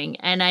I'm doing,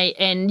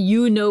 and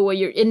you know what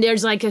you're, and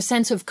there's like a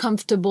sense of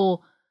comfortability,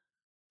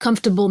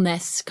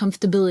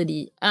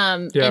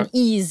 and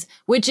ease,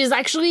 which is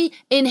actually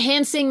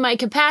enhancing my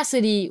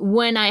capacity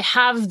when I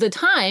have the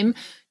time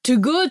to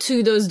go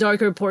to those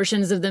darker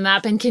portions of the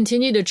map and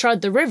continue to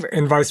chart the river.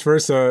 And vice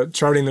versa,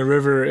 charting the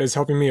river is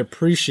helping me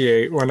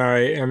appreciate when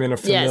I am in a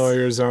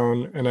familiar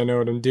zone and I know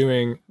what I'm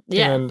doing.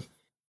 Yeah. And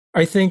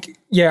I think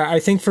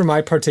for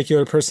my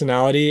particular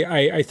personality,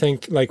 I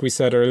think, like we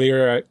said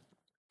earlier,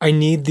 I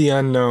need the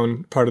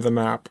unknown part of the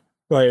map.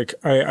 Like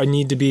I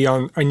need to be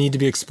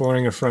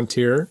exploring a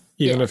frontier,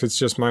 even if it's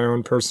just my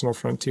own personal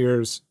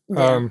frontiers.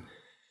 Yeah.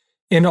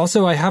 And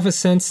also I have a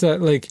sense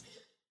that like,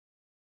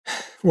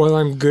 while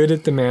I'm good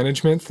at the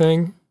management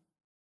thing,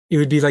 it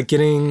would be like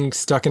getting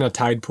stuck in a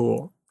tide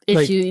pool. If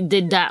like, you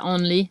did that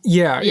only.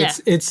 Yeah.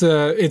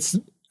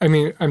 I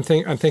mean, I'm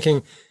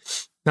thinking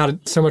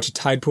not so much a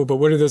tide pool, but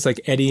what are those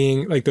like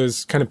eddying, like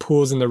those kind of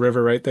pools in the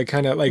river, right? That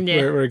kind of like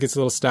where it gets a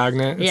little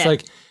stagnant. It's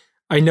like,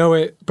 I know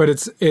it, but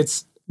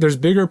it's, there's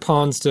bigger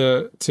ponds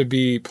to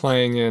be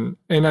playing in.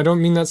 And I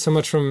don't mean that so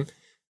much from,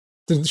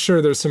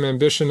 sure, there's some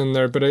ambition in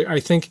there, but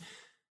I think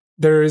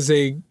there is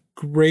a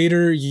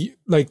greater,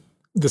 like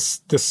the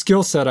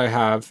skill set I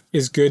have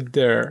is good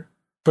there,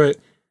 but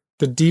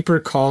the deeper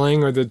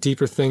calling or the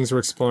deeper things we're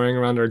exploring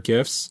around our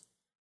gifts,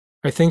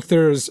 I think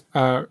there's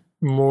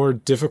more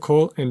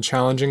difficult and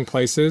challenging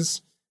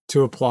places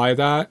to apply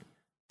that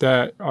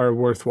are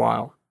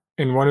worthwhile.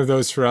 And one of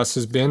those for us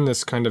has been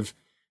this kind of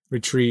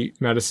retreat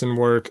medicine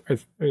work. I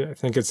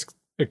think it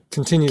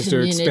continues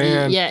Community. to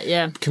expand.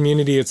 Yeah.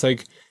 Community. It's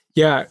like,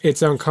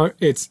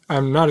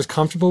 I'm not as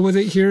comfortable with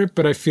it here,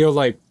 but I feel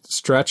like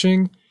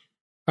stretching.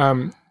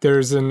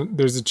 There's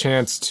a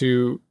chance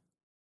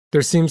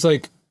there seems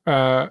like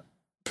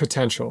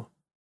potential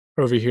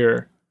over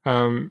here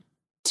to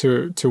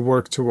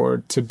work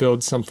toward, to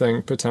build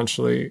something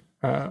potentially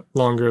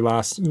longer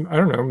lasting. I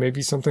don't know,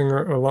 maybe something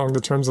along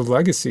the terms of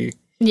legacy.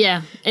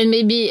 Yeah, and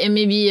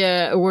maybe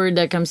a word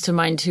that comes to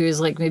mind too is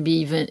like maybe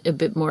even a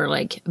bit more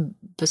like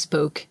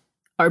bespoke,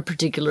 our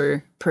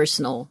particular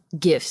personal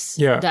gifts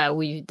that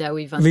we've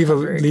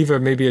uncovered. Leave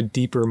maybe a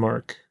deeper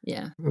mark.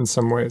 Yeah, in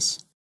some ways.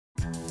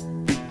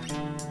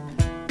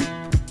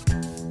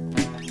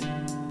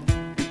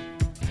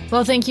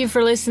 Well, thank you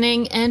for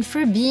listening and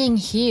for being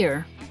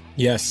here.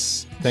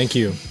 Yes, thank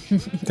you.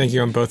 Thank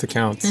you on both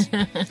accounts.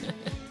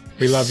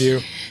 We love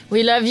you.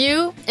 We love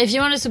you. If you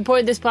want to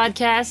support this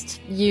podcast,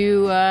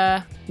 you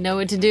know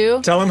what to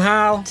do. Tell them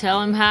how.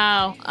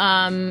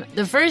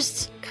 The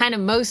first kind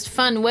of most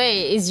fun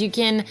way is you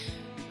can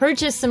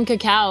purchase some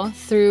cacao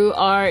through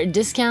our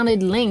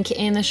discounted link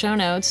in the show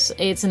notes.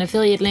 It's an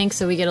affiliate link,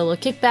 so we get a little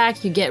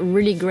kickback. You get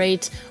really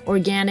great,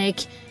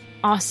 organic,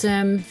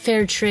 awesome,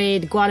 fair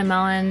trade,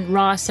 Guatemalan,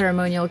 raw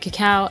ceremonial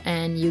cacao,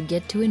 and you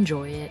get to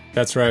enjoy it.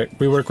 That's right.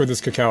 We work with this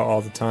cacao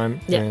all the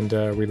time, and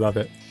we love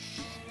it.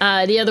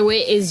 The other way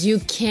is you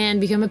can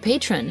become a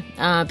patron.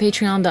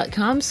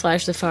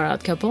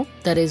 Patreon.com/thefar-out-couple.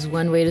 That is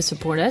one way to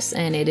support us,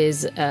 and it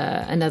is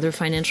another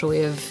financial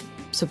way of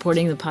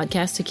supporting the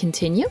podcast to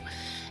continue.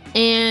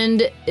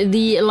 And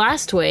the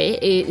last way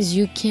is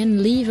you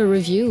can leave a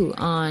review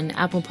on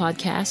Apple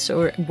Podcasts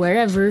or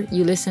wherever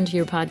you listen to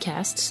your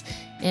podcasts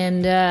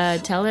and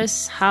tell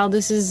us how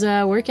this is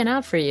working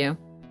out for you.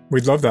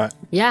 We'd love that.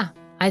 Yeah.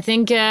 I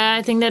think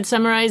that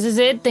summarizes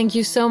it. Thank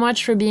you so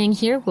much for being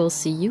here. We'll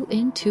see you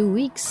in 2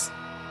 weeks.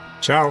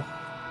 Ciao.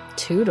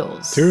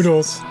 Toodles.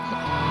 Toodles.